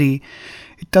Kennedy,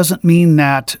 it doesn't mean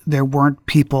that there weren't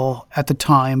people at the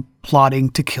time plotting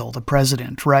to kill the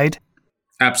president, right?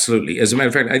 Absolutely. As a matter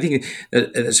of fact, I think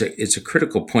it's a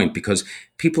critical point because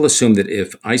people assume that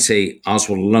if I say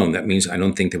Oswald alone, that means I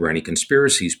don't think there were any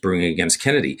conspiracies brewing against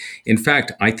Kennedy. In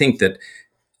fact, I think that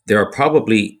there are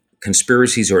probably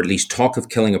conspiracies or at least talk of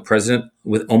killing a president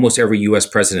with almost every U.S.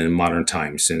 president in modern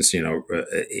times since,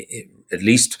 at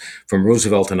least from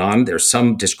Roosevelt and on, there's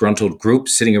some disgruntled group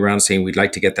sitting around saying we'd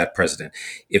like to get that president.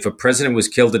 If a president was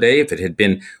killed today, if it had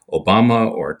been Obama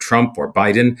or Trump or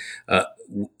Biden,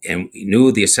 and we knew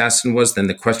who the assassin was, then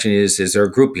the question is there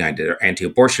a group behind it? Are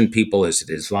anti-abortion people? Is it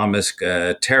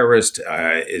Islamist terrorists?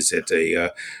 Is it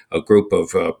a group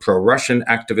of pro-Russian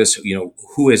activists?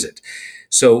 Who is it?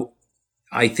 So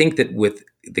I think that with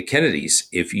the Kennedys,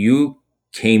 if you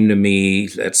came to me,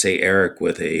 let's say, Eric,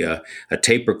 with a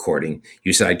tape recording,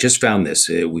 you said, I just found this.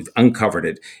 We've uncovered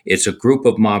it. It's a group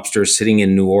of mobsters sitting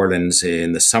in New Orleans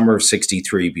in the summer of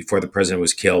 63 before the president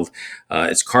was killed.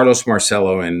 It's Carlos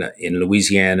Marcello in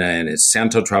Louisiana, and it's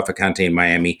Santo Traficante in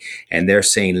Miami. And they're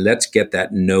saying, let's get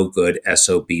that no good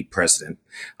SOB president.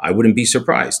 I wouldn't be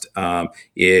surprised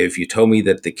if you told me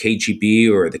that the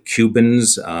KGB or the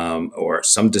Cubans or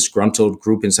some disgruntled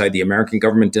group inside the American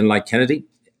government didn't like Kennedy.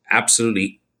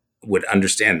 Absolutely would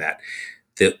understand that.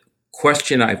 The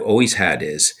question I've always had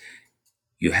is,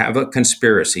 you have a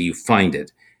conspiracy, you find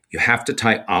it, you have to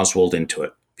tie Oswald into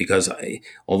it. Because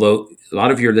although a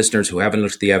lot of your listeners who haven't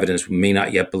looked at the evidence may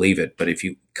not yet believe it, but if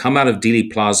you come out of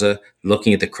Dealey Plaza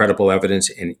looking at the credible evidence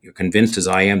and you're convinced as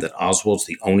I am that Oswald's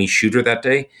the only shooter that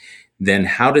day, then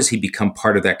how does he become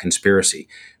part of that conspiracy?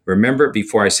 Remember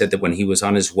before I said that when he was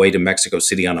on his way to Mexico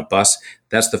City on a bus,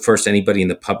 that's the first anybody in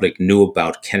the public knew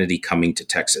about Kennedy coming to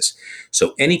Texas.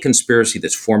 So any conspiracy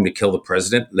that's formed to kill the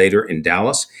president later in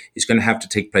Dallas is going to have to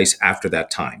take place after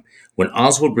that time. When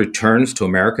Oswald returns to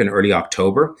America in early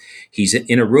October, he's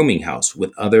in a rooming house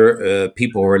with other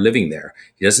people who are living there.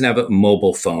 He doesn't have a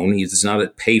mobile phone. It's not a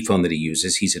pay phone that he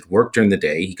uses. He's at work during the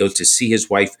day. He goes to see his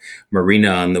wife, Marina,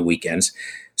 on the weekends.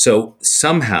 So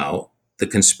somehow the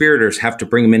conspirators have to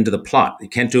bring him into the plot. They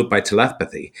can't do it by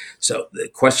telepathy. So the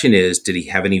question is, did he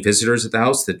have any visitors at the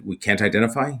house that we can't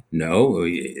identify? No.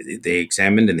 They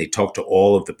examined and they talked to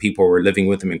all of the people who were living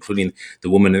with him, including the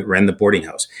woman that ran the boarding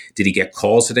house. Did he get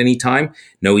calls at any time?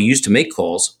 No, he used to make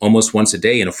calls almost once a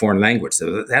day in a foreign language.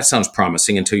 So that sounds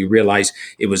promising until you realize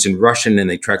it was in Russian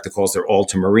and they tracked the calls. They're all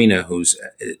to Marina, who's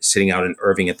sitting out in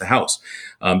Irving at the house.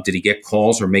 Did he get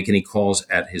calls or make any calls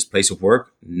at his place of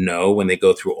work? No, when they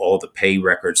go through all the pay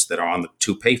records that are on the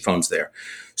two pay phones there.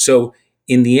 So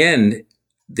in the end,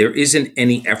 there isn't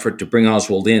any effort to bring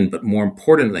Oswald in, but more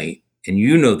importantly, and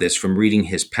you know this from reading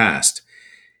his past,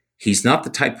 he's not the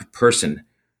type of person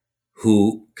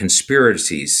who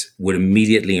conspiracies would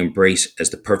immediately embrace as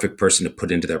the perfect person to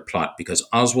put into their plot, because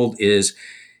Oswald is,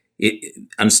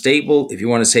 unstable, if you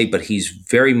want to say, but he's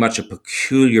very much a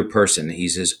peculiar person.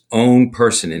 He's his own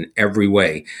person in every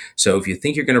way. So if you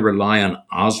think you're going to rely on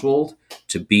Oswald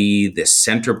to be the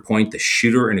center point, the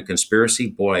shooter in a conspiracy,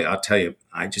 boy, I'll tell you,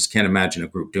 I just can't imagine a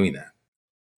group doing that.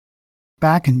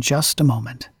 Back in just a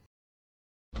moment.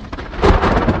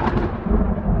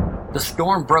 The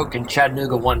storm broke in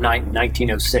Chattanooga one night in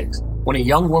 1906 when a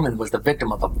young woman was the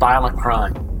victim of a violent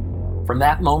crime. From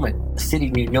that moment, the city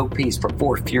knew no peace for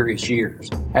 4 furious years.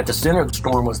 At the center of the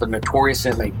storm was the notorious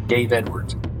inmate Dave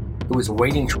Edwards, who was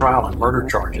awaiting trial on murder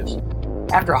charges.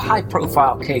 After a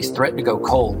high-profile case threatened to go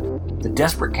cold, the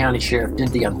desperate county sheriff did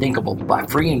the unthinkable by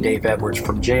freeing Dave Edwards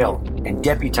from jail and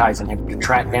deputizing him to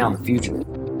track down the fugitive.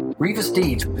 Grievous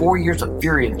Deeds, 4 Years of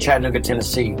Fury in Chattanooga,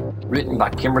 Tennessee, written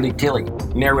by Kimberly Tilley,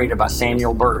 narrated by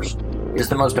Samuel Burst, is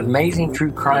the most amazing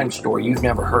true crime story you've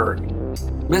never heard.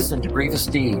 Listen to Grievous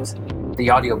Deeds,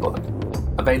 the audiobook,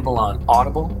 available on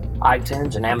Audible,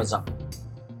 iTunes, and Amazon.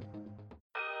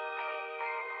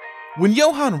 When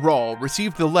Johann Rall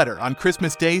received the letter on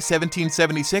Christmas Day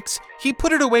 1776, he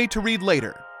put it away to read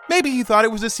later. Maybe he thought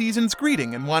it was a season's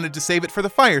greeting and wanted to save it for the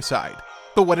fireside.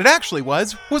 But what it actually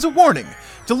was a warning,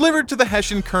 delivered to the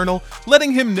Hessian colonel,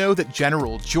 letting him know that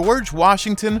General George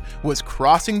Washington was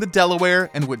crossing the Delaware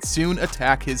and would soon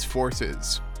attack his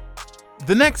forces.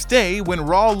 The next day, when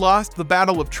Rall lost the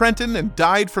Battle of Trenton and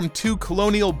died from 2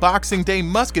 colonial Boxing Day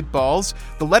musket balls,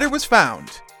 the letter was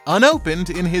found, unopened,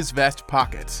 in his vest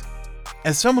pocket.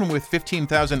 As someone with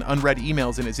 15,000 unread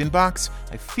emails in his inbox,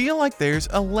 I feel like there's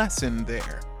a lesson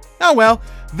there. Oh well,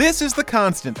 this is The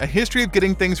Constant, a history of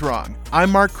getting things wrong.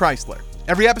 I'm Mark Chrysler.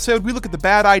 Every episode, we look at the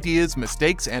bad ideas,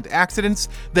 mistakes, and accidents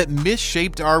that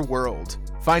misshaped our world.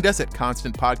 Find us at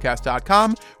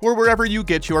constantpodcast.com or wherever you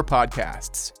get your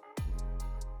podcasts.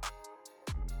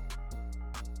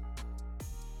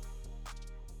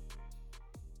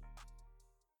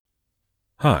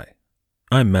 Hi,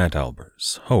 I'm Matt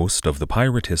Albers, host of the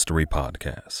Pirate History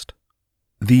Podcast.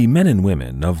 The men and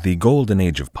women of the golden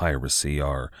age of piracy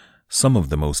are some of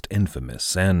the most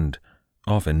infamous and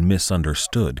often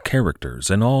misunderstood characters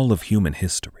in all of human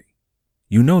history.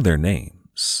 You know their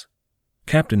names: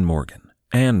 Captain Morgan,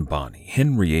 Anne Bonny,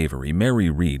 Henry Avery,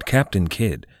 Mary Read, Captain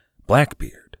Kidd,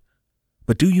 Blackbeard.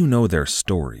 But do you know their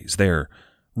stories, their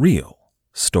real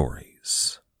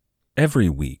stories? Every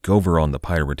week over on the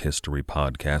Pirate History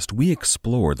Podcast, we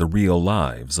explore the real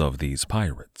lives of these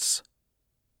pirates.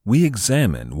 We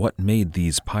examine what made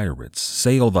these pirates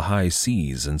sail the high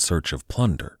seas in search of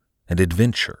plunder and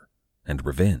adventure and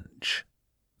revenge.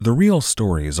 The real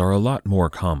stories are a lot more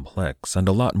complex and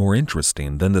a lot more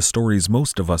interesting than the stories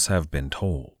most of us have been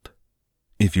told.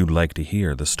 If you'd like to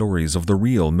hear the stories of the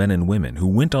real men and women who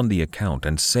went on the account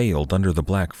and sailed under the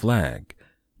black flag,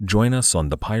 join us on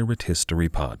the Pirate History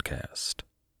Podcast.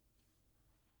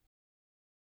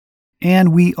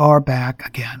 And we are back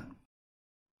again.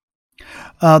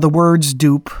 The words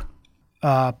dupe,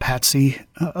 patsy,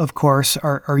 of course,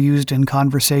 are used in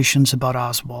conversations about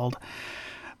Oswald.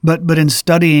 But in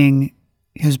studying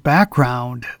his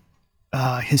background,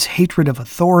 his hatred of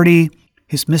authority,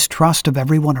 his mistrust of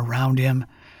everyone around him,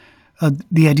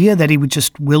 the idea that he would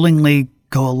just willingly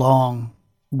go along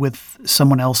with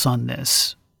someone else on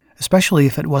this, especially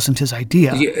if it wasn't his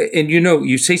idea. Yeah, and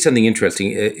you say something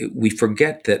interesting. We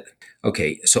forget that.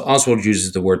 Okay, so Oswald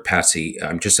uses the word patsy.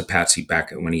 I'm just a patsy back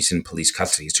when he's in police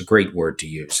custody. It's a great word to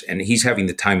use. And he's having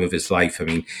the time of his life. I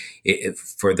mean,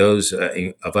 for those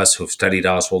of us who have studied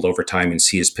Oswald over time and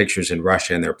see his pictures in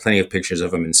Russia, and there are plenty of pictures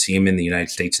of him, and see him in the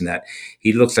United States and that,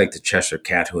 he looks like the Cheshire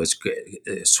cat who has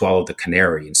swallowed the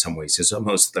canary in some ways. There's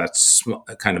almost that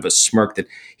kind of a smirk that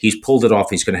he's pulled it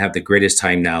off. He's going to have the greatest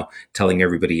time now telling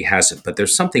everybody he has it. But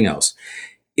there's something else.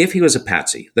 If he was a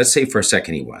patsy, let's say for a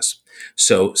second he was.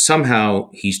 So somehow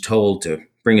he's told to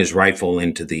bring his rifle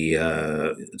into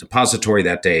the depository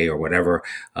that day or whatever,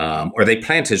 or they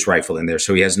plant his rifle in there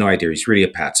so he has no idea he's really a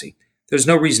patsy. There's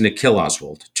no reason to kill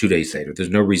Oswald 2 days later. There's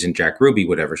no reason Jack Ruby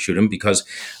would ever shoot him because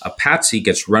a patsy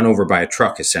gets run over by a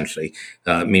truck, essentially,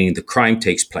 meaning the crime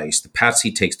takes place. The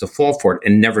patsy takes the fall for it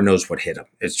and never knows what hit him.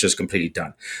 It's just completely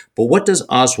done. But what does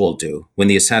Oswald do when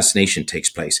the assassination takes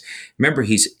place? Remember,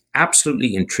 he's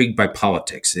absolutely intrigued by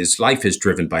politics. His life is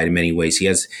driven by it in many ways. He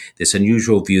has this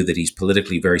unusual view that he's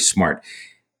politically very smart.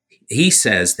 He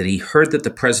says that he heard that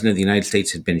the president of the United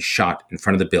States had been shot in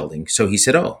front of the building. So he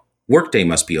said, workday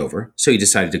must be over. So he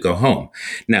decided to go home.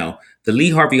 Now, the Lee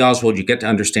Harvey Oswald you get to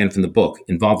understand from the book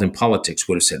involved in politics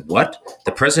would have said, what?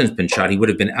 The president's been shot. He would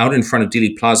have been out in front of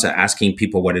Dealey Plaza asking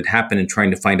people what had happened and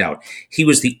trying to find out. He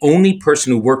was the only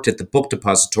person who worked at the book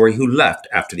depository who left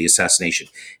after the assassination.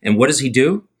 And what does he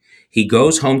do? He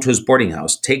goes home to his boarding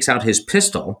house, takes out his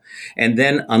pistol, and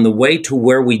then on the way to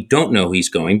where we don't know he's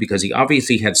going, because he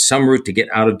obviously had some route to get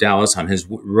out of Dallas on his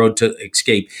road to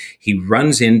escape, he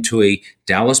runs into a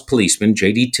Dallas policeman,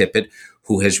 J.D. Tippit,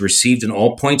 who has received an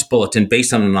all-points bulletin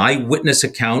based on an eyewitness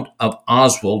account of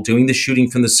Oswald doing the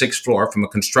shooting from the 6th floor from a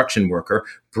construction worker,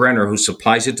 Brenner, who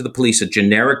supplies it to the police, a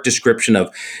generic description of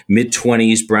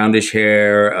mid-20s, brownish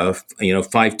hair,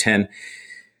 5'10".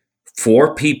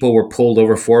 4 people were pulled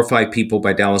over, 4 or 5 people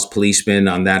by Dallas policemen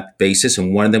on that basis,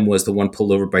 and one of them was the one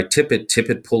pulled over by Tippit.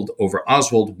 Tippit pulled over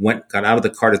Oswald, got out of the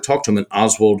car to talk to him, and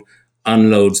Oswald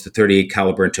unloads the .38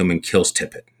 caliber into him and kills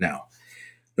Tippit. Now,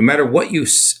 no matter what you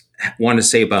want to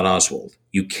say about Oswald,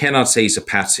 you cannot say he's a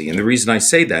patsy. And the reason I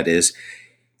say that is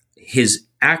his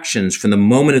actions from the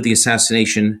moment of the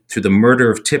assassination through the murder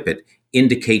of Tippit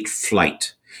indicate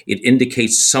flight. It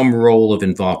indicates some role of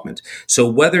involvement.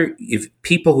 So if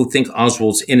people who think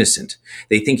Oswald's innocent,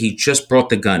 they think he just brought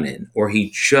the gun in or he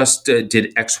just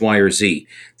did X, Y, or Z,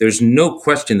 there's no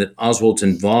question that Oswald's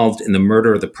involved in the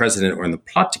murder of the president or in the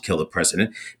plot to kill the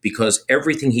president, because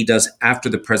everything he does after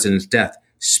the president's death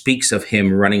speaks of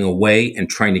him running away and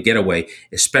trying to get away,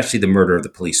 especially the murder of the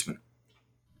policeman.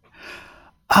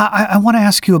 I want to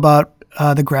ask you about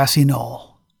the grassy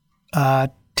knoll.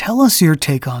 Tell us your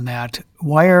take on that.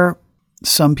 Why are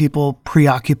some people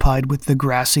preoccupied with the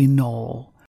grassy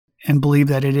knoll and believe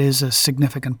that it is a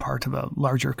significant part of a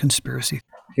larger conspiracy?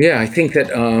 Yeah, I think that,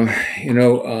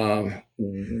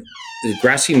 the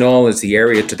grassy knoll is the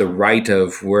area to the right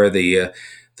of where the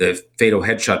fatal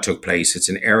headshot took place. It's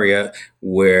an area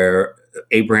where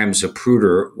Abraham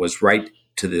Zapruder was right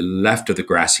to the left of the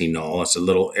grassy knoll. It's a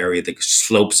little area that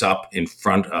slopes up in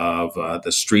front of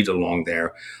the street along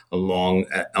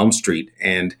Elm Street.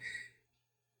 And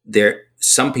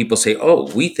some people say,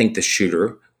 we think the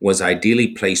shooter was ideally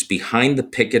placed behind the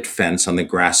picket fence on the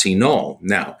grassy knoll.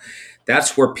 Now,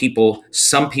 that's where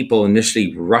some people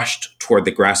initially rushed toward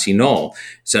the grassy knoll.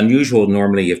 It's unusual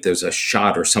normally if there's a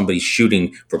shot or somebody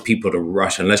shooting for people to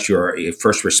rush, unless you're a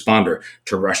first responder,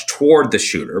 to rush toward the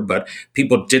shooter. But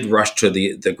people did rush to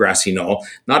the grassy knoll,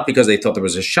 not because they thought there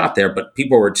was a shot there, but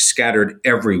people were scattered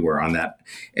everywhere on that.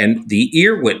 And the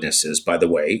ear witnesses, by the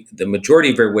way, the majority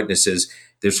of ear witnesses,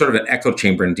 there's sort of an echo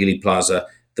chamber in Dealey Plaza.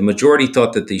 The majority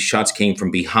thought that these shots came from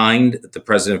behind the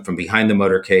president, from behind the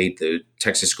motorcade, the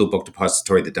Texas School Book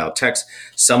Depository, the Dow Tex.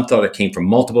 Some thought it came from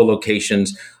multiple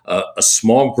locations. A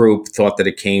small group thought that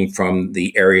it came from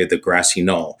the area of the grassy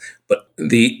knoll. But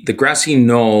the grassy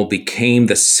knoll became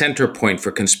the center point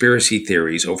for conspiracy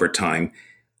theories over time.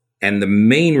 And the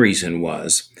main reason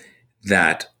was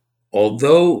that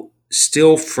although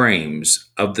still frames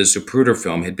of the Zapruder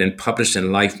film had been published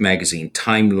in Life magazine,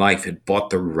 Time Life had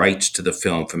bought the rights to the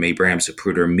film from Abraham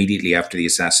Zapruder immediately after the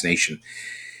assassination.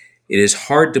 It is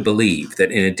hard to believe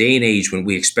that in a day and age when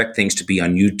we expect things to be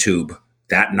on YouTube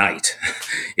that night,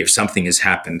 if something has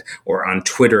happened, or on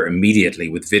Twitter immediately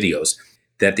with videos,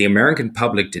 that the American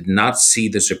public did not see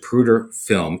the Zapruder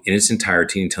film in its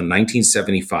entirety until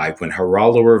 1975, when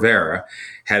Geraldo Rivera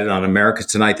had it on America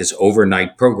Tonight, this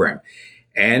overnight program.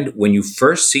 And when you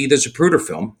first see the Zapruder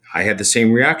film, I had the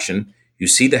same reaction. You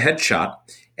see the headshot,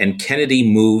 and Kennedy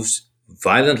moves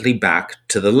violently back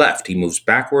to the left. He moves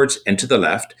backwards and to the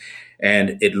left,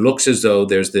 and it looks as though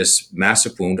there's this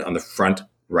massive wound on the front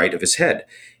right of his head.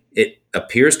 It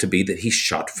appears to be that he's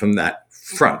shot from that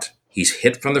front. He's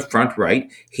hit from the front right.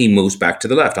 He moves back to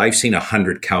the left. I've seen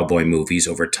 100 cowboy movies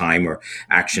over time, or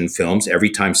action films. Every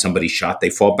time somebody's shot, they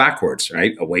fall backwards,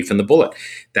 right, away from the bullet.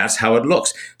 That's how it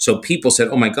looks. So people said,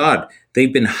 oh my God,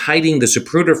 they've been hiding the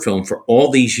Zapruder film for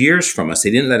all these years from us.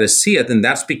 They didn't let us see it. And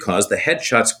that's because the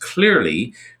headshot's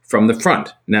clearly from the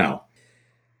front. Now,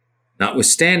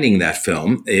 notwithstanding that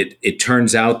film, it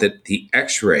turns out that the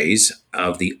x-rays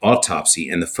of the autopsy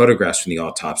and the photographs from the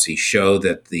autopsy show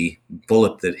that the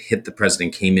bullet that hit the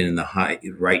president came in the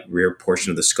right rear portion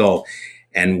of the skull.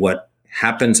 And what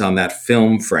happens on that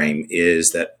film frame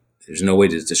is that, there's no way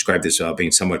to describe this without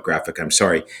being somewhat graphic, I'm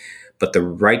sorry, but the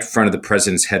right front of the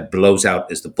president's head blows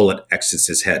out as the bullet exits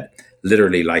his head,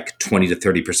 literally like 20 to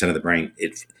 30% of the brain.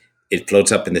 It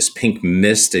floats up in this pink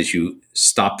mist as you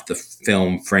stop the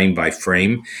film frame by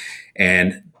frame.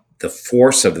 And the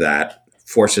force of that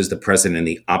forces the president in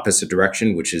the opposite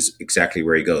direction, which is exactly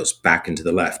where he goes, back into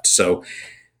the left. So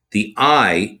the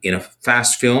eye in a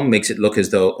fast film makes it look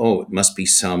as though, it must be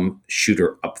some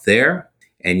shooter up there.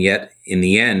 And yet, in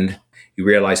the end, you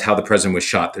realize how the president was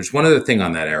shot. There's one other thing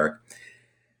on that, Eric.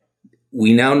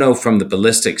 We now know from the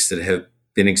ballistics that have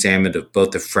been examined of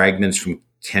both the fragments from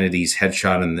Kennedy's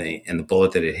headshot and the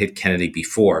bullet that had hit Kennedy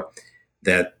before,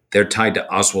 that they're tied to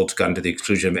Oswald's gun to the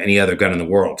exclusion of any other gun in the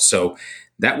world. So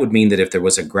that would mean that if there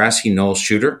was a grassy knoll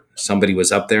shooter, somebody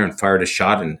was up there and fired a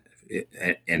shot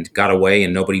and got away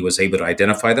and nobody was able to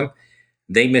identify them,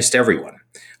 they missed everyone.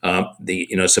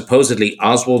 Supposedly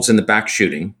Oswald's in the back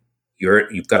shooting.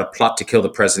 You've got a plot to kill the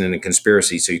president and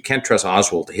conspiracy, so you can't trust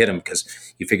Oswald to hit him because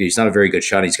you figure he's not a very good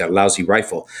shot. He's got a lousy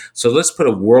rifle. So let's put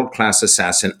a world-class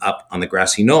assassin up on the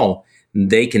grassy knoll.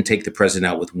 They can take the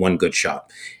president out with one good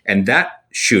shot. And that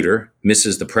shooter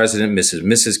misses the president, misses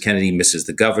Mrs. Kennedy, misses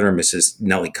the governor, misses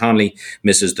Nellie Conley,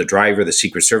 misses the driver, the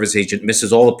Secret Service agent,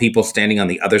 misses all the people standing on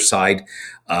the other side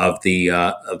of the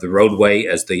roadway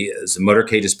as the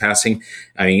motorcade is passing.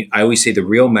 I mean, I always say the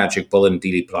real magic bullet in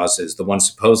Dealey Plaza is the one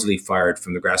supposedly fired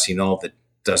from the grassy knoll that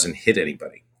doesn't hit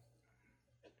anybody.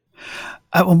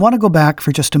 I want to go back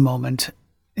for just a moment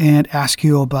and ask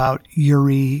you about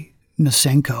Yuri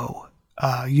Nosenko.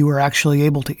 You were actually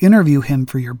able to interview him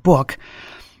for your book,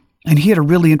 and he had a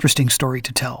really interesting story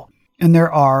to tell. And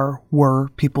there were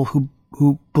people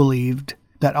who believed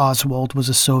that Oswald was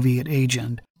a Soviet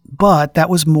agent, but that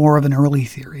was more of an early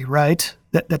theory, right?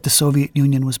 That the Soviet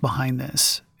Union was behind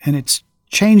this. And it's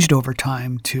changed over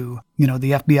time to, the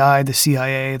FBI, the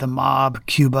CIA, the mob,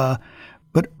 Cuba.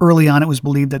 But early on, it was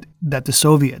believed that the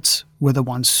Soviets were the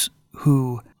ones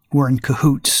who were in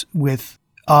cahoots with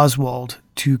Oswald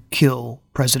to kill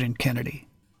President Kennedy.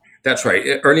 That's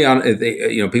right. Early on,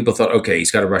 people thought, okay, he's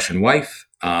got a Russian wife.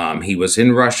 He was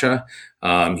in Russia.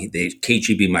 The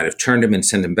KGB might have turned him and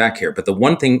sent him back here. But the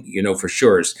one thing for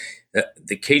sure is that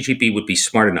the KGB would be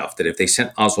smart enough that if they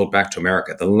sent Oswald back to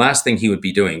America, the last thing he would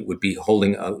be doing would be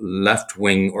holding a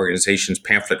left-wing organization's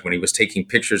pamphlet when he was taking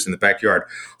pictures in the backyard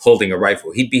holding a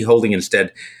rifle. He'd be holding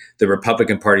instead the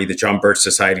Republican Party, the John Birch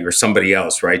Society, or somebody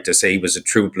else, right, to say he was a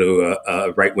true blue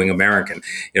right-wing American,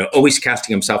 always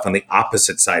casting himself on the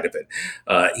opposite side of it.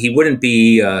 He wouldn't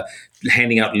be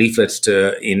handing out leaflets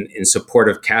in support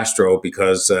of Castro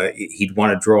because he'd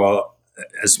want to draw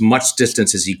as much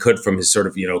distance as he could from his sort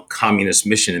of, communist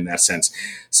mission in that sense.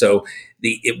 So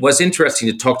it was interesting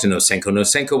to talk to Nosenko.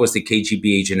 Nosenko was the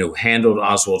KGB agent who handled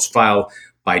Oswald's file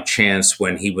by chance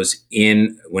when he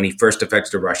first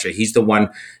defected to Russia. He's the one,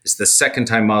 it's the second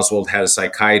time Oswald had a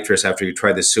psychiatrist after he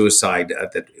tried the suicide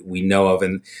that we know of.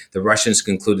 And the Russians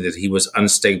concluded that he was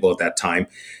unstable at that time.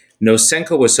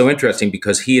 Nosenko was so interesting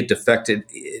because he had defected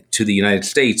to the United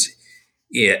States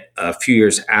a few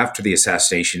years after the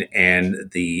assassination,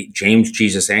 and the James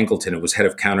Jesus Angleton, who was head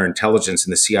of counterintelligence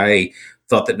in the CIA,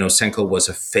 thought that Nosenko was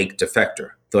a fake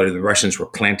defector, thought the Russians were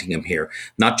planting him here,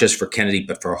 not just for Kennedy,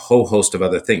 but for a whole host of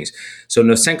other things. So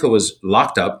Nosenko was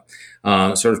locked up,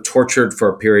 sort of tortured for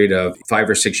a period of 5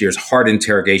 or 6 years, hard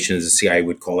interrogation, as the CIA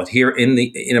would call it, here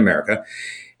in America.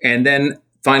 And then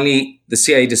finally, the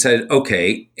CIA decided,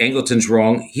 okay, Angleton's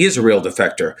wrong. He is a real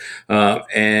defector.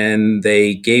 And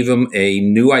they gave him a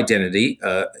new identity,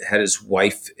 had his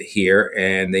wife here,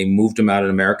 and they moved him out in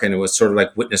America, and it was sort of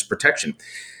like witness protection.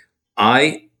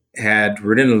 I had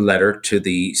written a letter to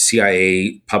the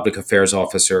CIA public affairs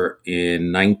officer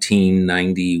in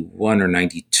 1991 or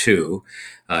 92.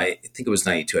 I think it was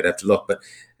 92. I'd have to look, but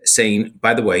saying,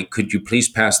 by the way, could you please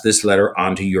pass this letter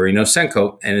on to Yuri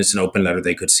Nosenko? And it's an open letter.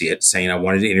 They could see it, saying, I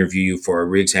wanted to interview you for a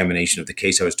reexamination of the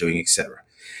case I was doing, etc.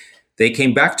 They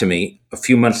came back to me a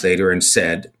few months later and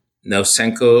said,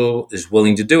 Nosenko is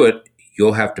willing to do it.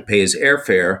 You'll have to pay his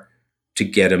airfare to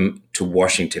get him to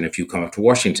Washington if you come up to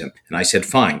Washington. And I said,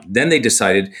 fine. Then they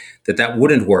decided that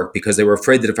wouldn't work because they were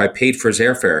afraid that if I paid for his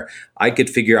airfare, I could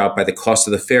figure out by the cost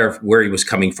of the fare where he was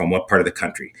coming from, what part of the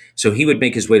country. So he would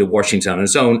make his way to Washington on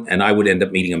his own, and I would end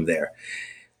up meeting him there.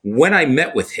 When I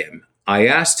met with him, I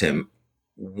asked him,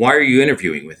 why are you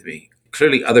interviewing with me?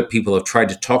 Clearly, other people have tried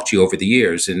to talk to you over the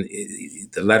years, and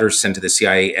the letters sent to the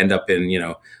CIA end up in,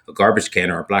 a garbage can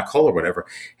or a black hole or whatever.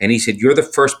 And he said, you're the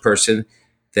first person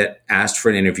that asked for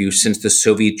an interview since the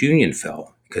Soviet Union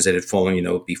fell, because it had fallen,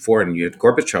 before, and you had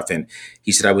Gorbachev in.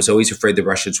 He said, I was always afraid the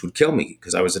Russians would kill me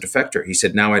because I was a defector. He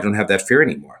said, now I don't have that fear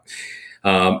anymore.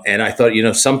 And I thought,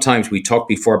 sometimes we talked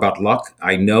before about luck.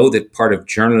 I know that part of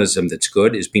journalism that's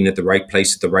good is being at the right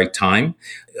place at the right time.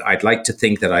 I'd like to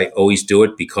think that I always do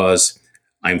it because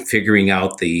I'm figuring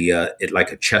out it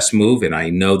like a chess move, and I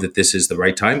know that this is the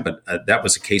right time. But that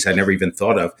was a case I never even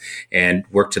thought of, and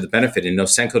worked to the benefit. And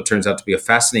Nosenko turns out to be a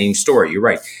fascinating story. You're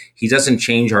right; he doesn't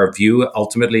change our view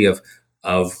ultimately of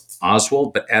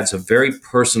Oswald, but adds a very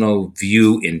personal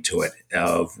view into it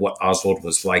of what Oswald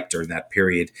was like during that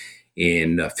period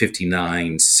in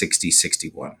 59, 60,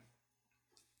 61.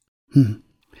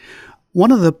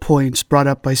 One of the points brought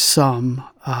up by some,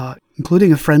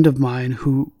 including a friend of mine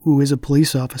who is a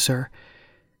police officer,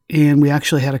 and we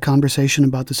actually had a conversation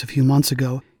about this a few months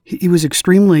ago. He was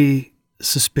extremely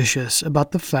suspicious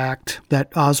about the fact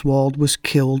that Oswald was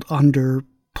killed under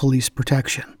police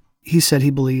protection. He said he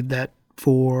believed that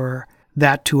for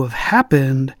that to have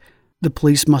happened, the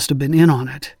police must have been in on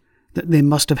it, that they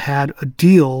must have had a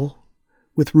deal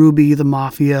with Ruby, the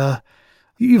mafia.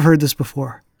 You've heard this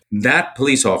before. That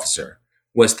police officer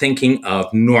was thinking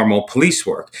of normal police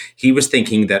work. He was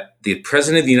thinking that the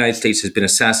President of the United States has been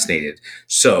assassinated,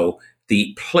 so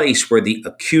the place where the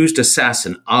accused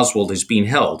assassin, Oswald, is being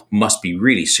held must be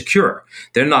really secure.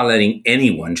 They're not letting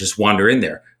anyone just wander in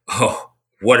there. Oh,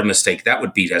 what a mistake that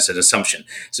would be as an assumption.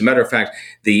 As a matter of fact,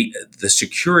 the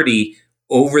security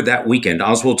over that weekend,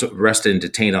 Oswald's arrested and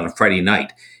detained on a Friday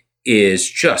night, is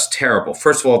just terrible.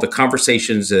 First of all, the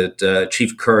conversations that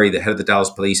Chief Curry, the head of the Dallas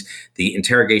police, the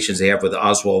interrogations they have with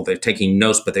Oswald, they're taking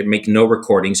notes, but they make no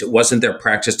recordings. It wasn't their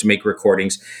practice to make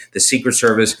recordings. The Secret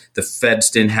Service, the feds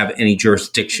didn't have any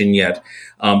jurisdiction yet.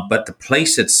 But the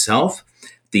place itself,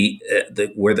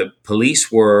 where the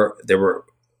police were, there were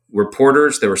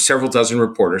reporters. There were several dozen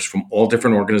reporters from all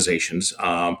different organizations.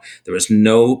 There was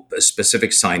no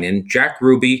specific sign-in. Jack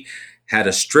Ruby had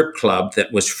a strip club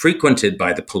that was frequented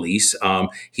by the police.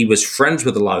 He was friends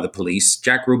with a lot of the police.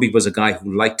 Jack Ruby was a guy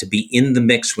who liked to be in the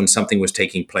mix when something was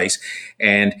taking place.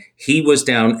 And he was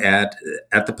down at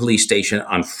the police station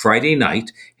on Friday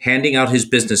night, handing out his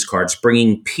business cards,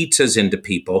 bringing pizzas into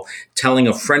people, telling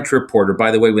a French reporter,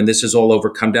 by the way, when this is all over,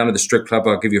 come down to the strip club,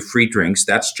 I'll give you free drinks.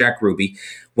 That's Jack Ruby.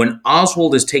 When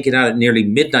Oswald is taken out at nearly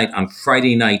midnight on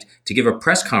Friday night to give a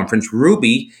press conference,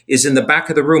 Ruby is in the back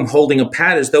of the room holding a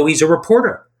pad as though he's a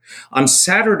reporter. On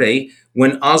Saturday,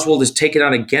 when Oswald is taken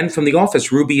out again from the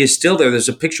office, Ruby is still there. There's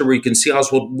a picture where you can see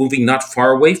Oswald moving not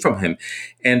far away from him.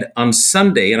 And on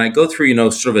Sunday, and I go through,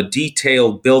 sort of a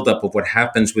detailed buildup of what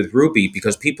happens with Ruby,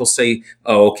 because people say,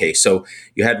 oh, okay, so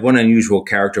you had one unusual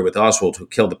character with Oswald who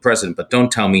killed the president, but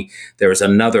don't tell me there was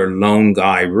another lone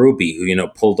guy, Ruby, who,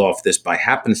 pulled off this by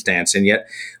happenstance. And yet,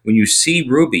 when you see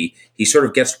Ruby, he sort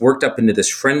of gets worked up into this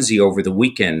frenzy over the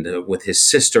weekend with his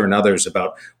sister and others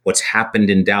about what's happened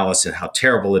in Dallas and how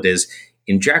terrible it is.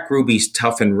 In Jack Ruby's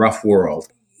tough and rough world,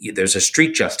 there's a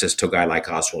street justice to a guy like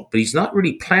Oswald, but he's not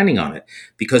really planning on it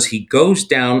because he goes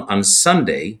down on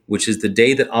Sunday, which is the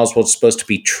day that Oswald's supposed to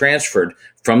be transferred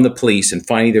from the police, and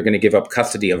finally they're going to give up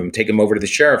custody of him, take him over to the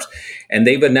sheriff's. And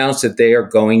they've announced that they are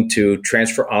going to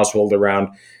transfer Oswald around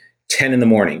 10 in the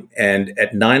morning. And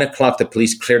at 9 o'clock, the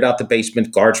police cleared out the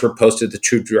basement. Guards were posted at the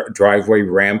two driveway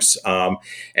ramps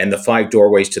and the 5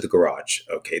 doorways to the garage.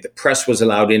 Okay, the press was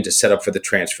allowed in to set up for the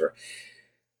transfer.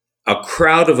 A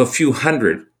crowd of a few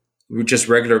hundred, just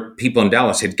regular people in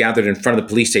Dallas, had gathered in front of the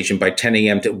police station by 10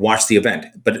 a.m. to watch the event.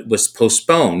 But it was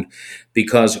postponed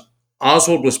because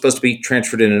Oswald was supposed to be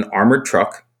transferred in an armored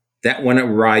truck. That went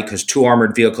awry because 2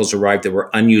 armored vehicles arrived that were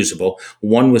unusable.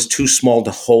 One was too small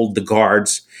to hold the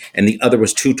guards, and the other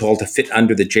was too tall to fit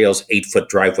under the jail's 8-foot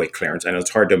driveway clearance. I know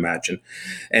it's hard to imagine.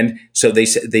 And so they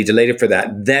delayed it for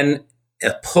that. Then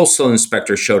a postal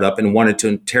inspector showed up and wanted to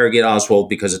interrogate Oswald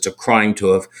because it's a crime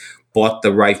to have bought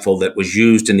the rifle that was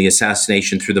used in the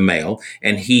assassination through the mail.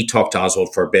 And he talked to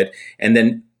Oswald for a bit. And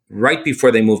then right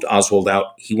before they moved Oswald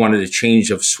out, he wanted a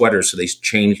change of sweater. So they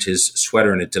changed his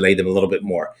sweater and it delayed them a little bit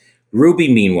more.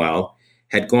 Ruby, meanwhile,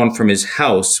 had gone from his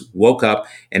house, woke up,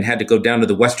 and had to go down to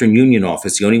the Western Union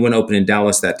office, the only one open in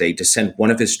Dallas that day, to send one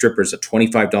of his strippers a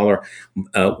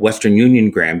 $25 Western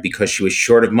Union gram because she was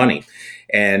short of money.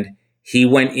 And he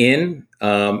went in,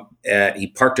 he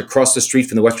parked across the street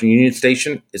from the Western Union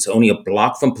station. It's only a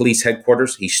block from police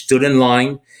headquarters. He stood in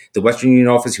line, the Western Union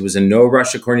office. He was in no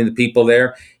rush, according to the people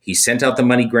there. He sent out the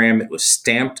MoneyGram. It was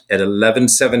stamped at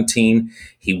 11:17.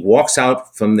 He walks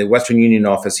out from the Western Union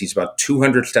office. He's about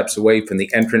 200 steps away from the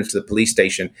entrance to the police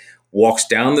station, walks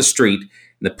down the street.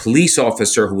 The police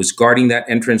officer who was guarding that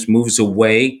entrance moves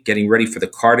away, getting ready for the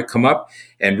car to come up.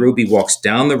 And Ruby walks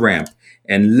down the ramp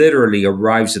and literally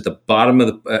arrives at the bottom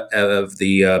of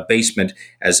the basement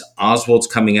as Oswald's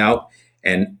coming out.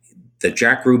 And the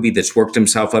Jack Ruby that's worked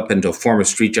himself up into a form of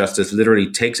street justice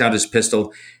literally takes out his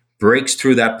pistol, breaks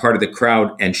through that part of the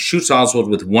crowd, and shoots Oswald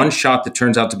with one shot that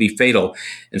turns out to be fatal.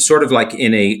 And sort of like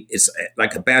it's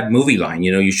like a bad movie line,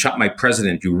 you shot my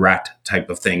president, you rat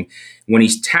type of thing. When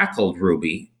he's tackled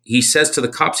Ruby, he says to the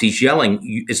cops, he's yelling,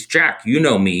 it's Jack, you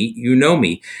know me, you know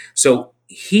me. So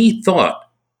he thought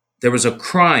there was a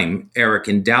crime, Eric,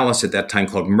 in Dallas at that time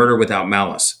called murder without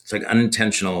malice. It's like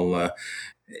unintentional.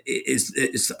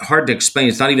 It's hard to explain.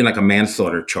 It's not even like a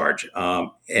manslaughter charge.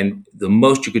 And the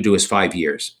most you could do is 5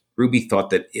 years. Ruby thought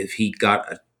that if he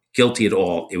got guilty at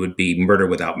all, it would be murder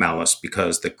without malice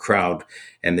because the crowd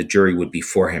and the jury would be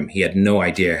for him. He had no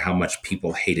idea how much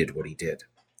people hated what he did.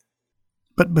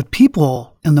 But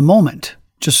people in the moment,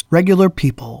 just regular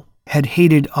people, had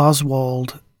hated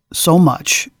Oswald so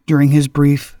much during his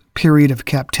brief period of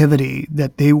captivity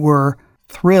that they were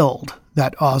thrilled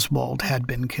that Oswald had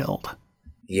been killed.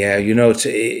 Yeah,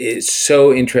 it's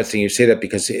so interesting you say that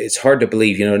because it's hard to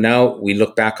believe. Now we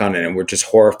look back on it and we're just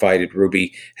horrified at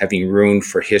Ruby having ruined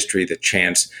for history the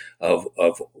chance of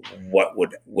what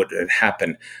would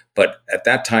happen. But at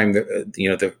that time,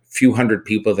 the few hundred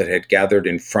people that had gathered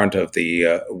in front of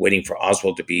the waiting for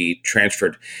Oswald to be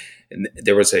transferred, and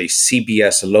there was a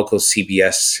local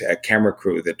CBS camera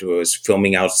crew that was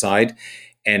filming outside.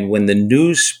 And when the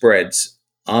news spreads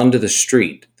onto the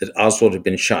street that Oswald had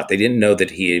been shot, they didn't know that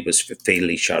he was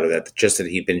fatally shot or just that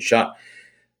he'd been shot.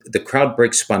 The crowd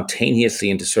breaks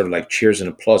spontaneously into sort of like cheers and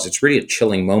applause. It's really a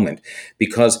chilling moment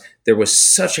because there was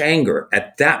such anger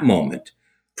at that moment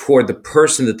toward the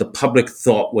person that the public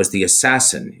thought was the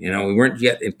assassin. We weren't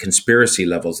yet at conspiracy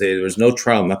levels. There was no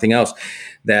trial, nothing else.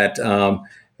 That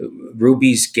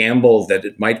Ruby's gamble that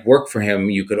it might work for him,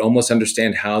 you could almost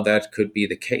understand how that could be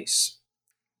the case.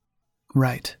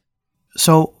 Right.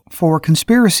 So for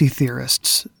conspiracy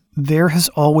theorists, there has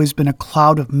always been a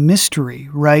cloud of mystery,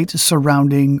 right,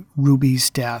 surrounding Ruby's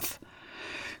death.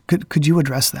 Could you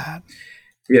address that?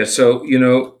 Yeah, so,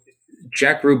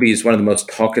 Jack Ruby is one of the most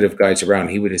talkative guys around.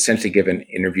 He would essentially give an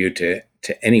interview to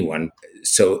anyone.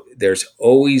 So there's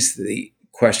always the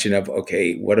question of,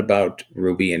 okay, what about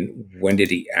Ruby and when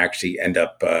did he actually end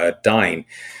up dying?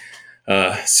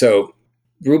 So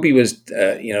Ruby was,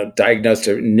 diagnosed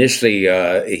initially.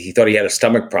 He thought he had a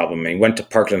stomach problem. And he went to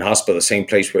Parkland Hospital, the same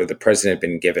place where the president had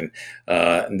been given.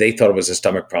 And they thought it was a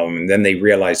stomach problem. And then they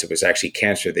realized it was actually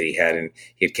cancer that he had. And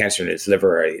he had cancer in his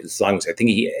liver, his lungs. I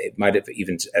think he might have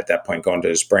even at that point gone to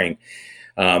his brain.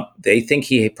 They think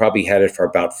he probably had it for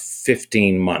about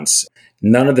 15 months.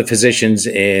 None of the physicians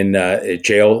in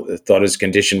jail thought his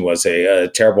condition was a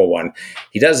terrible one.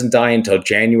 He doesn't die until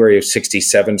January of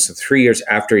 1967, so 3 years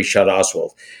after he shot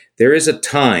Oswald. There is a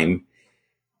time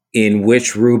in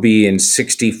which Ruby in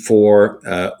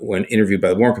 1964, when interviewed by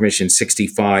the Warren Commission in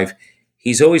 1965,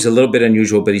 he's always a little bit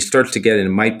unusual, but he starts to get, and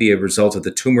it might be a result of the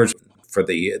tumors for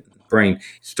the brain,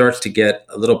 starts to get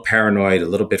a little paranoid, a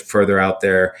little bit further out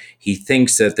there. He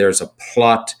thinks that there's a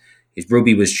plot.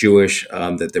 Ruby was Jewish,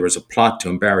 that there was a plot to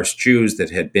embarrass Jews that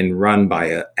had been run by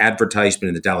an advertisement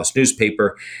in the Dallas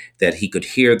newspaper, that he could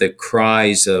hear the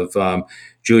cries of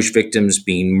Jewish victims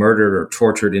being murdered or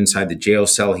tortured inside the jail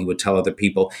cell. He would tell other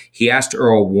people. He asked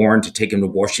Earl Warren to take him to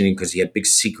Washington because he had big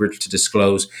secrets to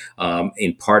disclose,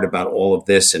 in part about all of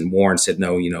this. And Warren said,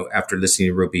 no, after listening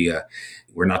to Ruby,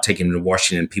 we're not taking him to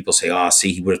Washington. People say,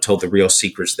 see, he would have told the real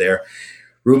secrets there.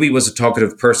 Ruby was a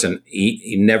talkative person.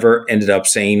 He never ended up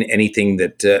saying anything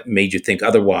that made you think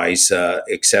otherwise,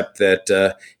 except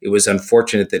that it was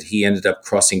unfortunate that he ended up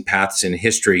crossing paths in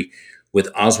history with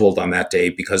Oswald on that day,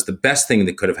 because the best thing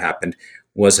that could have happened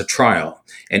was a trial.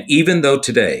 And even though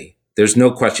today, there's no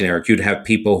question, Eric, you'd have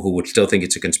people who would still think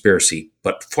it's a conspiracy,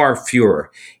 but far fewer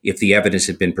if the evidence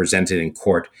had been presented in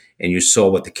court and you saw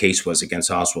what the case was against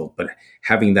Oswald. But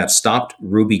having that stopped,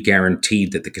 Ruby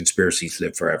guaranteed that the conspiracies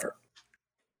live forever.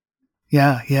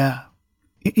 Yeah.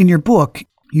 In your book,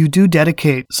 you do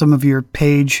dedicate some of your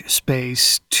page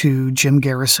space to Jim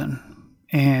Garrison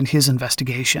and his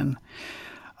investigation.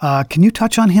 Can you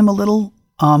touch on him a little?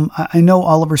 I know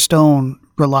Oliver Stone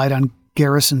relied on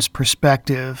Garrison's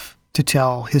perspective to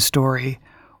tell his story.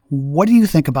 What do you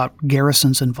think about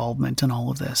Garrison's involvement in all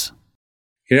of this?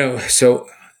 So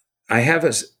I have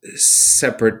a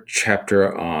separate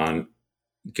chapter on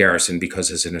Garrison because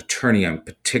as an attorney, I'm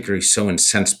particularly so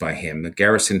incensed by him.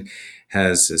 Garrison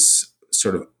has this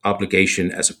sort of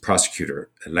obligation as a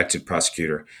prosecutor, elected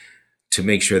prosecutor, to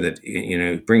make sure that,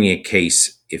 bringing a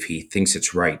case if he thinks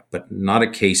it's right, but not a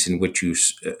case in which you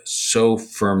so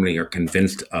firmly are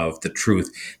convinced of the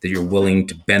truth that you're willing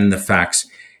to bend the facts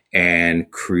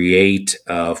and create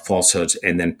falsehoods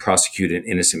and then prosecute an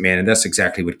innocent man. And that's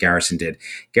exactly what Garrison did.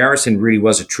 Garrison really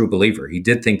was a true believer. He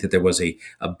did think that there was a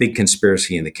big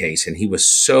conspiracy in the case, and he was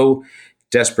so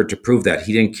desperate to prove that.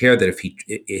 He didn't care that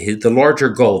the larger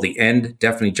goal, the end,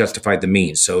 definitely justified the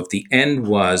means. So if the end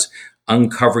was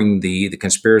uncovering the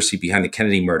conspiracy behind the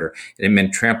Kennedy murder, and it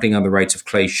meant trampling on the rights of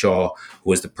Clay Shaw, who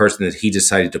was the person that he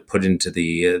decided to put into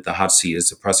the hot seat as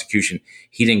the prosecution,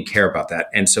 he didn't care about that.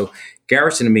 And so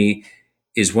Garrison, to me,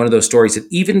 is one of those stories that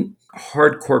even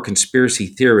hardcore conspiracy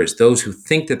theorists, those who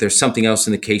think that there's something else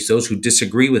in the case, those who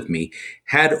disagree with me,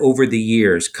 had over the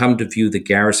years come to view the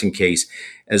Garrison case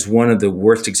as one of the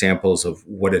worst examples of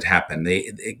what had happened.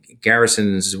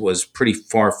 Garrison's was pretty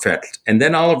far-fetched. And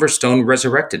then Oliver Stone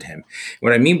resurrected him.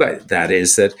 What I mean by that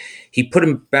is that he put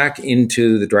him back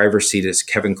into the driver's seat as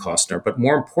Kevin Costner. But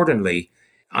more importantly,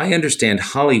 I understand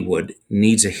Hollywood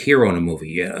needs a hero in a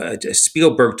movie.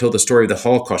 Spielberg told the story of the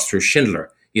Holocaust through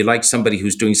Schindler. You like somebody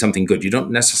who's doing something good. You don't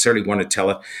necessarily want to tell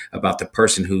it about the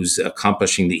person who's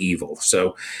accomplishing the evil.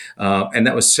 So, and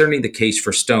that was certainly the case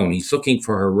for Stone. He's looking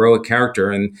for a heroic character,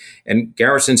 and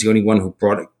Garrison's the only one who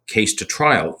brought a case to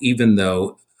trial, even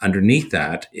though underneath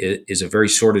that is a very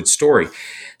sordid story.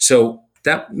 So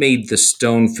that made the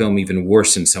Stone film even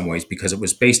worse in some ways because it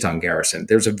was based on Garrison.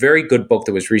 There's a very good book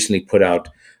that was recently put out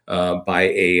by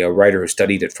a writer who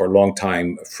studied it for a long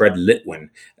time, Fred Litwin,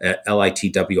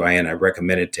 Litwin. I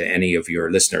recommend it to any of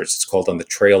your listeners. It's called On the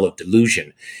Trail of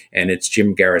Delusion, and it's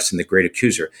Jim Garrison, the Great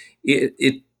Accuser.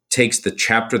 It takes the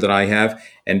chapter that I have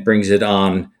and brings it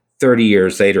on 30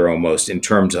 years later almost in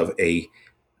terms of a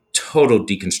total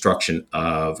deconstruction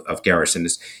of Garrison.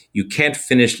 You can't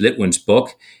finish Litwin's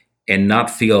book and not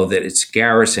feel that it's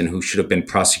Garrison who should have been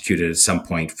prosecuted at some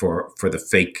point for the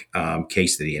fake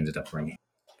case that he ended up bringing.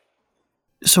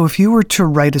 So if you were to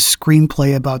write a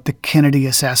screenplay about the Kennedy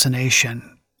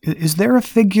assassination, is there a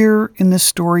figure in this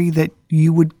story that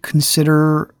you would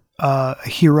consider a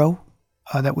hero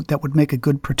that would make a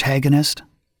good protagonist?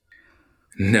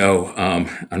 No,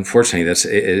 unfortunately,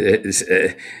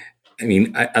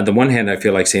 on the one hand, I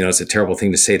feel like saying it's a terrible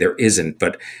thing to say there isn't,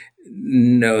 but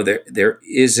no, there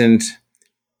isn't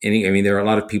any. I mean, there are a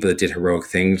lot of people that did heroic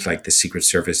things, like the Secret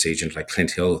Service agent, like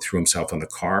Clint Hill, who threw himself on the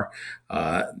car.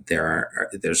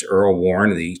 There's Earl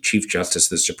Warren, the Chief Justice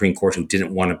of the Supreme Court, who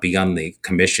didn't want to be on the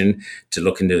commission to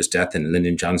look into his death, and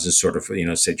Lyndon Johnson sort of,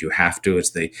 said you have to.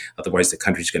 Otherwise the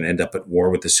country's going to end up at war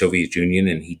with the Soviet Union,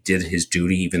 and he did his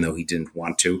duty even though he didn't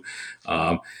want to.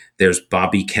 There's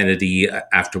Bobby Kennedy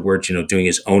afterwards, doing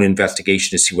his own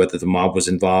investigation to see whether the mob was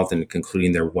involved and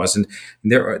concluding there wasn't.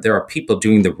 There are people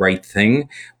doing the right thing,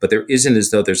 but there isn't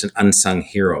as though there's an unsung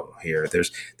hero here.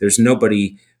 There's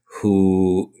nobody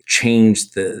who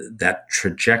changed that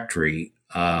trajectory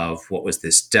of what was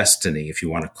this destiny, if you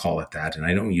want to call it that. And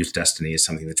I don't use destiny as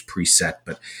something that's preset,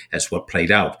 but as what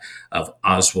played out of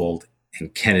Oswald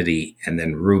and Kennedy and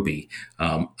then Ruby,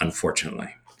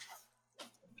 unfortunately.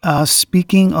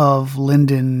 Speaking of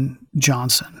Lyndon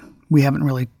Johnson, we haven't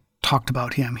really talked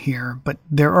about him here, but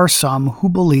there are some who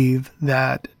believe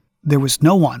that there was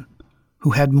no one who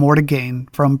had more to gain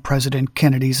from President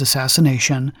Kennedy's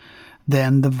assassination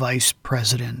than the vice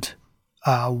president.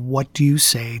 What do you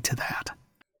say to that?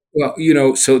 Well,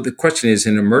 so the question is,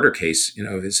 in a murder case,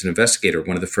 as an investigator,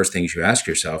 one of the first things you ask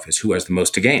yourself is who has the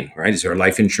most to gain, right? Is there a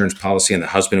life insurance policy on the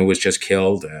husband who was just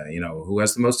killed? Who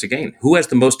has the most to gain? Who has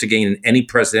the most to gain in any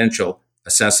presidential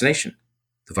assassination?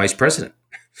 The vice president.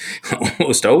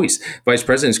 Almost always. Vice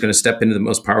president is going to step into the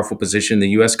most powerful position in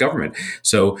the U.S. government.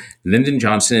 So Lyndon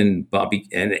Johnson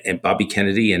and Bobby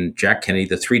Kennedy and Jack Kennedy,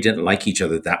 the three didn't like each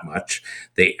other that much.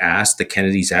 The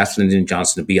Kennedys asked Lyndon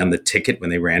Johnson to be on the ticket when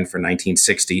they ran for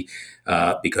 1960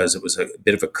 because it was a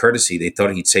bit of a courtesy. They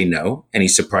thought he'd say no, and he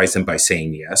surprised them by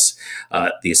saying yes.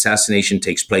 The assassination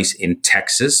takes place in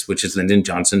Texas, which is Lyndon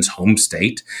Johnson's home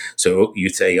state. So you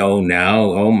say, oh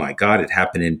my God, it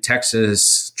happened in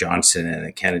Texas. Johnson and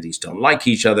the Kennedys don't like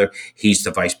each other. He's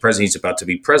the vice president. He's about to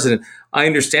be president. I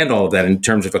understand all of that in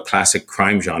terms of a classic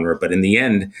crime genre, but in the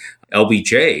end,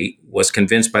 LBJ was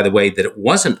convinced, by the way, that it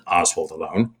wasn't Oswald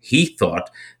alone. He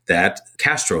thought that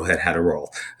Castro had a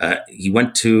role. He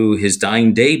went to his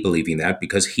dying day believing that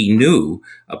because he knew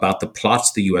about the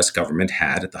plots the U.S. government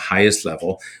had at the highest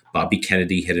level. Bobby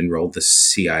Kennedy had enrolled the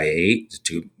CIA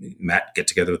to get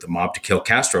together with the mob to kill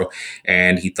Castro,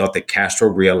 and he thought that Castro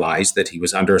realized that he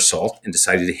was under assault and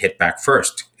decided to hit back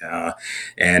first.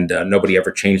 And nobody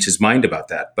ever changed his mind about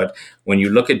that. But when you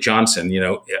look at Johnson,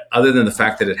 other than the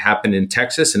fact that it happened in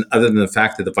Texas and other than the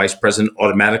fact that the vice president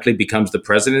automatically becomes the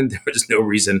president, there was no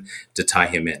reason to tie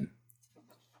him in.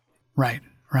 Right.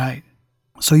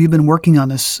 So you've been working on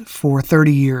this for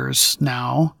 30 years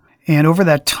now. And over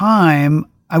that time,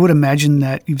 I would imagine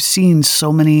that you've seen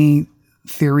so many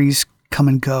theories come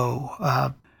and go,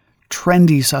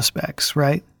 trendy suspects,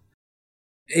 right?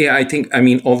 Yeah,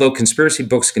 although conspiracy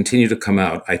books continue to come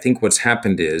out, I think what's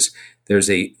happened is there's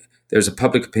a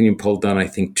public opinion poll done, I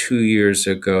think 2 years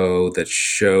ago that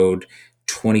showed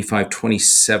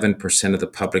 27% of the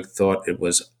public thought it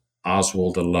was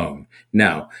Oswald alone.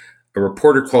 Now, a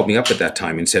reporter called me up at that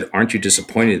time and said, "Aren't you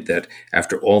disappointed that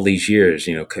after all these years,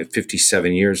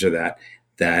 57 years or that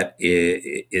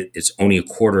it's only a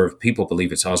quarter of people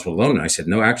believe it's Oswald alone?" And I said,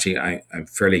 "No, actually, I'm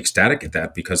fairly ecstatic at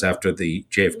that, because after the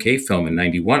JFK film in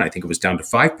 91, I think it was down to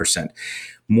 5%.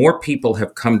 More people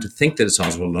have come to think that it's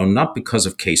Oswald alone, not because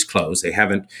of Case Closed. They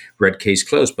haven't read Case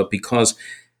Closed, but because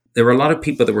there were a lot of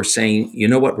people that were saying, you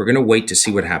know what, we're going to wait to see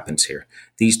what happens here.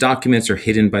 These documents are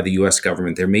hidden by the U.S.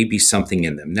 government. There may be something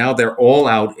in them. Now they're all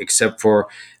out except for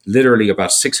literally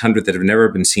about 600 that have never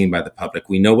been seen by the public.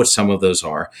 We know what some of those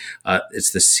are.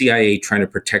 It's the CIA trying to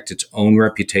protect its own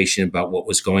reputation about what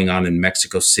was going on in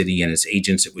Mexico City and its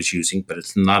agents it was using, but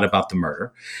it's not about the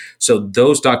murder. So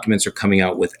those documents are coming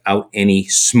out without any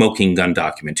smoking gun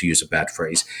document, to use a bad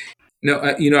phrase. No,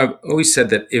 I've always said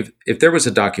that if there was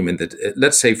a document that,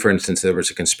 let's say, for instance, there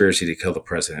was a conspiracy to kill the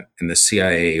president and the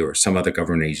CIA or some other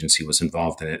government agency was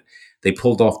involved in it, they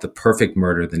pulled off the perfect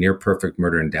murder, the near perfect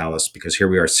murder in Dallas, because here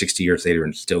we are 60 years later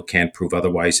and still can't prove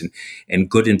otherwise. And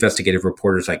good investigative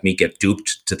reporters like me get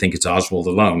duped to think it's Oswald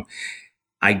alone.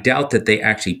 I doubt that they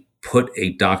actually put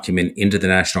a document into the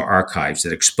National Archives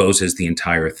that exposes the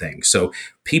entire thing. So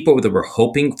people that were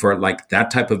hoping for like that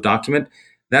type of document,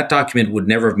 that document would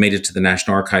never have made it to the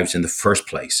National Archives in the first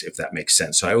place, if that makes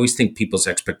sense. So I always think people's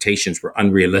expectations were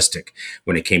unrealistic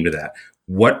when it came to that.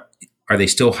 What are they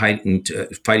still fighting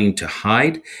to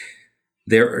hide?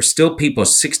 There are still people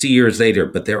 60 years later,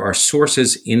 but there are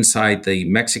sources inside the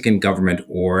Mexican government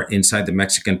or inside the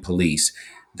Mexican police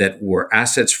that were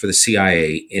assets for the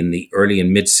CIA in the early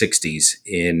and mid 60s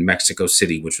in Mexico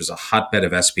City, which was a hotbed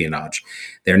of espionage.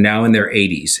 They're now in their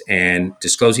 80s, and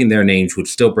disclosing their names would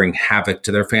still bring havoc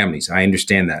to their families. I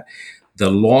understand that. The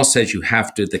law says you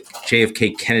have to, the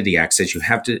JFK Kennedy Act says you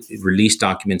have to release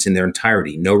documents in their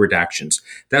entirety, no redactions.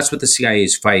 That's what the CIA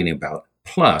is fighting about.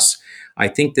 Plus, I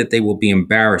think that they will be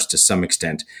embarrassed to some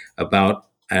extent about,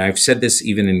 and I've said this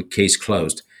even in Case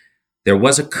Closed, there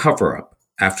was a cover-up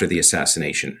after the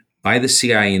assassination by the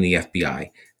CIA and the FBI.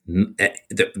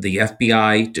 The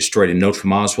FBI destroyed a note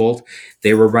from Oswald.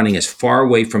 They were running as far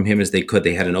away from him as they could.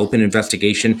 They had an open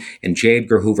investigation, and J.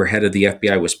 Edgar Hoover, head of the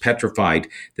FBI, was petrified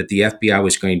that the FBI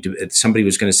was somebody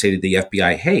was going to say to the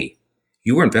FBI, "Hey,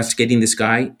 you were investigating this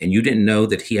guy and you didn't know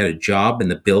that he had a job in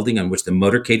the building on which the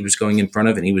motorcade was going in front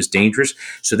of and he was dangerous."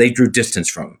 So they drew distance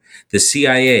from him. The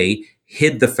CIA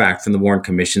hid the fact from the Warren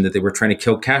Commission that they were trying to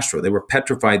kill Castro. They were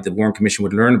petrified the Warren Commission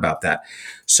would learn about that.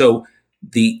 So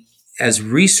as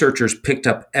researchers picked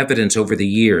up evidence over the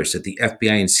years that the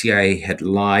FBI and CIA had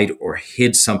lied or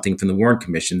hid something from the Warren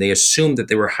Commission, they assumed that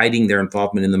they were hiding their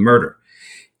involvement in the murder.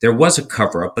 There was a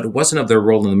cover-up, but it wasn't of their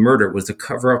role in the murder. It was the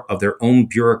cover-up of their own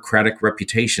bureaucratic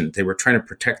reputation. They were trying to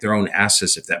protect their own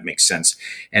assets, if that makes sense.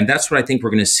 And that's what I think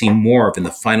we're going to see more of in the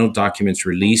final documents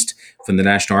released from the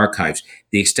National Archives,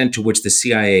 the extent to which the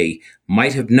CIA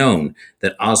might have known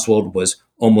that Oswald was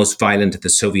almost violent at the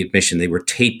Soviet mission. They were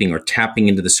taping or tapping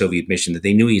into the Soviet mission, that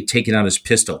they knew he had taken out his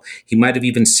pistol. He might have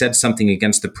even said something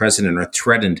against the president or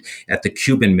threatened at the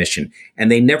Cuban mission.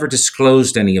 And they never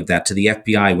disclosed any of that to the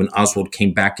FBI when Oswald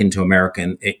came back into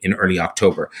America in early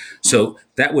October. So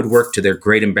that would work to their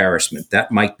great embarrassment.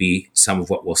 That might be some of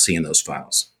what we'll see in those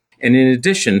files. And in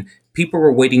addition, people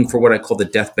were waiting for what I call the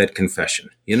deathbed confession.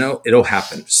 It'll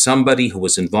happen. Somebody who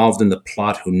was involved in the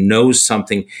plot, who knows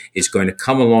something, is going to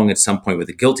come along at some point with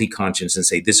a guilty conscience and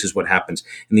say, this is what happens,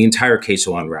 and the entire case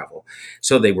will unravel.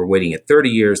 So they were waiting at 30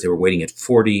 years, they were waiting at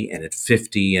 40 and at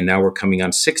 50, and now we're coming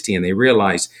on 60, and they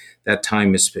realize that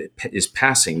time is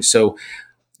passing. So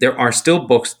there are still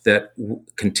books that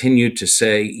continue to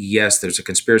say, yes, there's a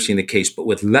conspiracy in the case, but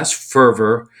with less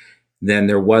fervor than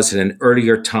there was at an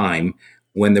earlier time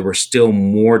when there were still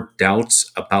more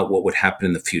doubts about what would happen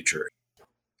in the future.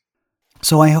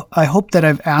 So I hope that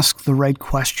I've asked the right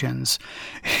questions.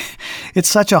 It's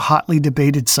such a hotly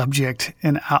debated subject,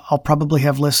 and I'll probably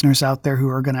have listeners out there who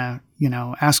are going to,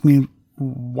 ask me,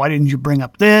 why didn't you bring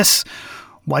up this?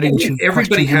 Why didn't you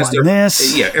everybody question has on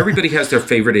this? Yeah, everybody has their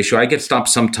favorite issue. I get stopped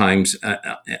sometimes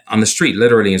on the street,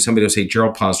 literally, and somebody will say,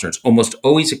 Gerald Posner. It's almost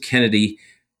always a Kennedy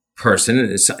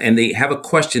person, and they have a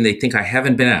question they think I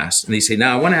haven't been asked, and they say,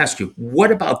 now I want to ask you, what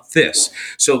about this?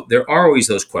 So there are always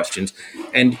those questions,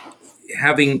 and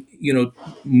having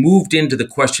moved into the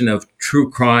question of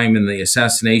true crime and the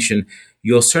assassination,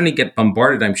 you'll certainly get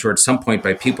bombarded, I'm sure, at some point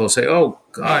by people who say, oh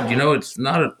God, it's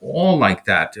not at all like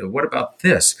that. What about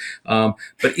this?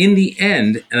 But in the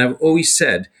end, and I've always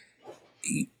said,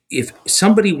 if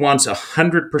somebody wants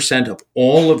 100% of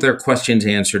all of their questions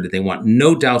answered, they want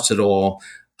no doubts at all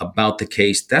about the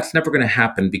case, that's never going to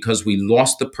happen, because we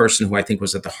lost the person who I think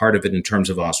was at the heart of it in terms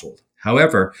of Oswald.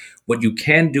 However, what you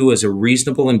can do as a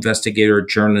reasonable investigator,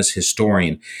 journalist,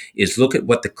 historian is look at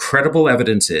what the credible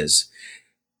evidence is,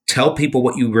 tell people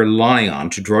what you rely on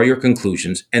to draw your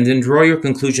conclusions, and then draw your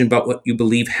conclusion about what you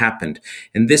believe happened.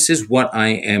 And this is what I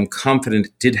am confident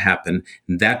did happen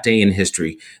that day in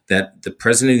history, that the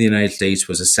President of the United States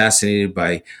was assassinated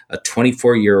by a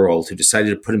 24-year-old who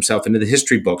decided to put himself into the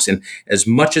history books. And as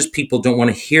much as people don't want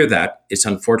to hear that, it's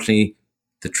unfortunately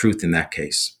the truth in that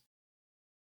case.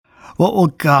 Well,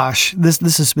 gosh, this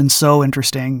has been so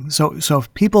interesting. So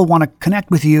if people want to connect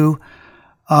with you,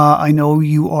 I know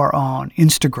you are on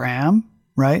Instagram,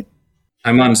 right?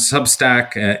 I'm on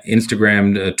Substack,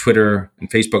 Instagram, Twitter,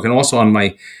 and Facebook, and also on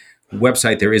my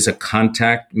website, there is a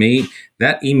contact me.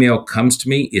 That email comes to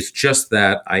me. It's just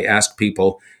that I ask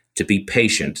people to be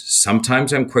patient.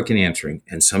 Sometimes I'm quick in answering,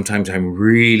 and sometimes I'm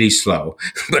really slow,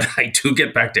 but I do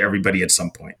get back to everybody at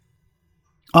some point.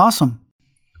 Awesome.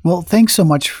 Well, thanks so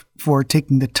much for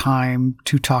taking the time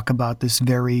to talk about this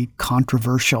very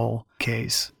controversial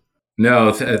case.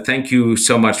 No, thank you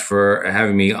so much for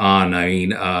having me on. I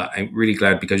mean, I'm really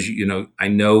glad because, I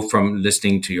know from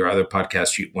listening to your other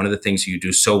podcasts, one of the things you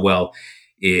do so well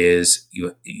is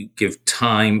you give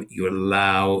time, you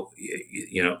allow,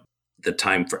 the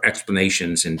time for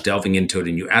explanations and delving into it.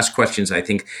 And you ask questions, I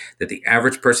think, that the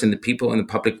average person, the people in the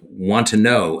public want to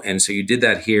know. And so you did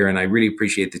that here. And I really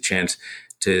appreciate the chance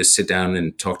to sit down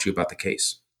and talk to you about the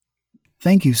case.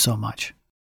 Thank you so much.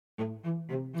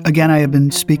 Again, I have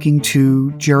been speaking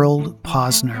to Gerald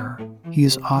Posner. He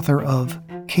is author of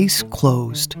Case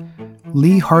Closed,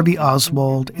 Lee Harvey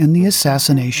Oswald and the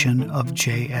Assassination of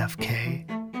JFK.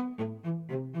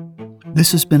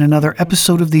 This has been another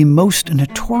episode of the Most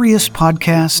Notorious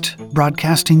Podcast,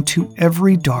 broadcasting to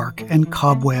every dark and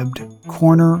cobwebbed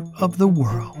corner of the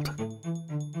world.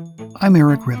 I'm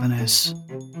Eric Rivenes,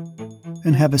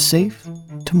 and have a safe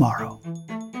tomorrow.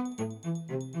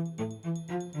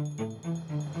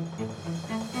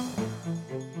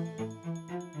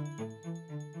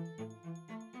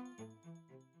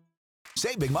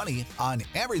 Save big money on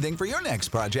everything for your next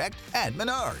project at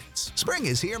Menards. Spring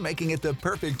is here, making it the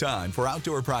perfect time for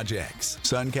outdoor projects.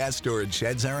 Suncast storage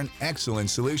sheds are an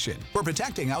excellent solution for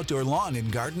protecting outdoor lawn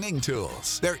and gardening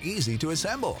tools. They're easy to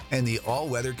assemble, and the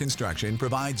all-weather construction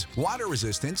provides water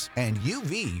resistance and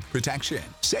UV protection.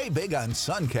 Save big on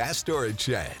Suncast storage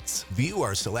sheds. View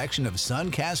our selection of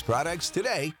Suncast products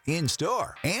today in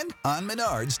store and on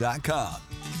Menards.com.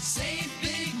 Save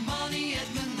big money at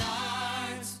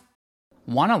Menards.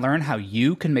 Want to learn how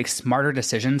you can make smarter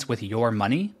decisions with your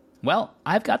money? Well,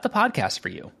 I've got the podcast for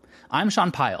you. I'm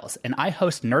Sean Piles, and I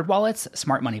host NerdWallet's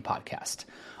Smart Money Podcast.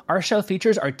 Our show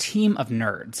features our team of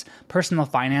nerds, personal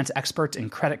finance experts in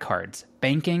credit cards,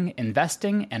 banking,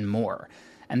 investing, and more.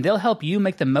 And they'll help you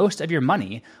make the most of your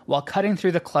money while cutting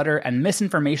through the clutter and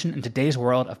misinformation in today's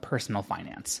world of personal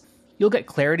finance. You'll get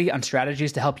clarity on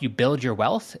strategies to help you build your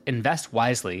wealth, invest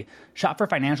wisely, shop for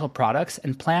financial products,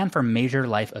 and plan for major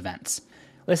life events.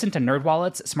 Listen to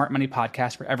NerdWallet's Smart Money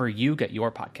Podcast wherever you get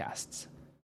your podcasts.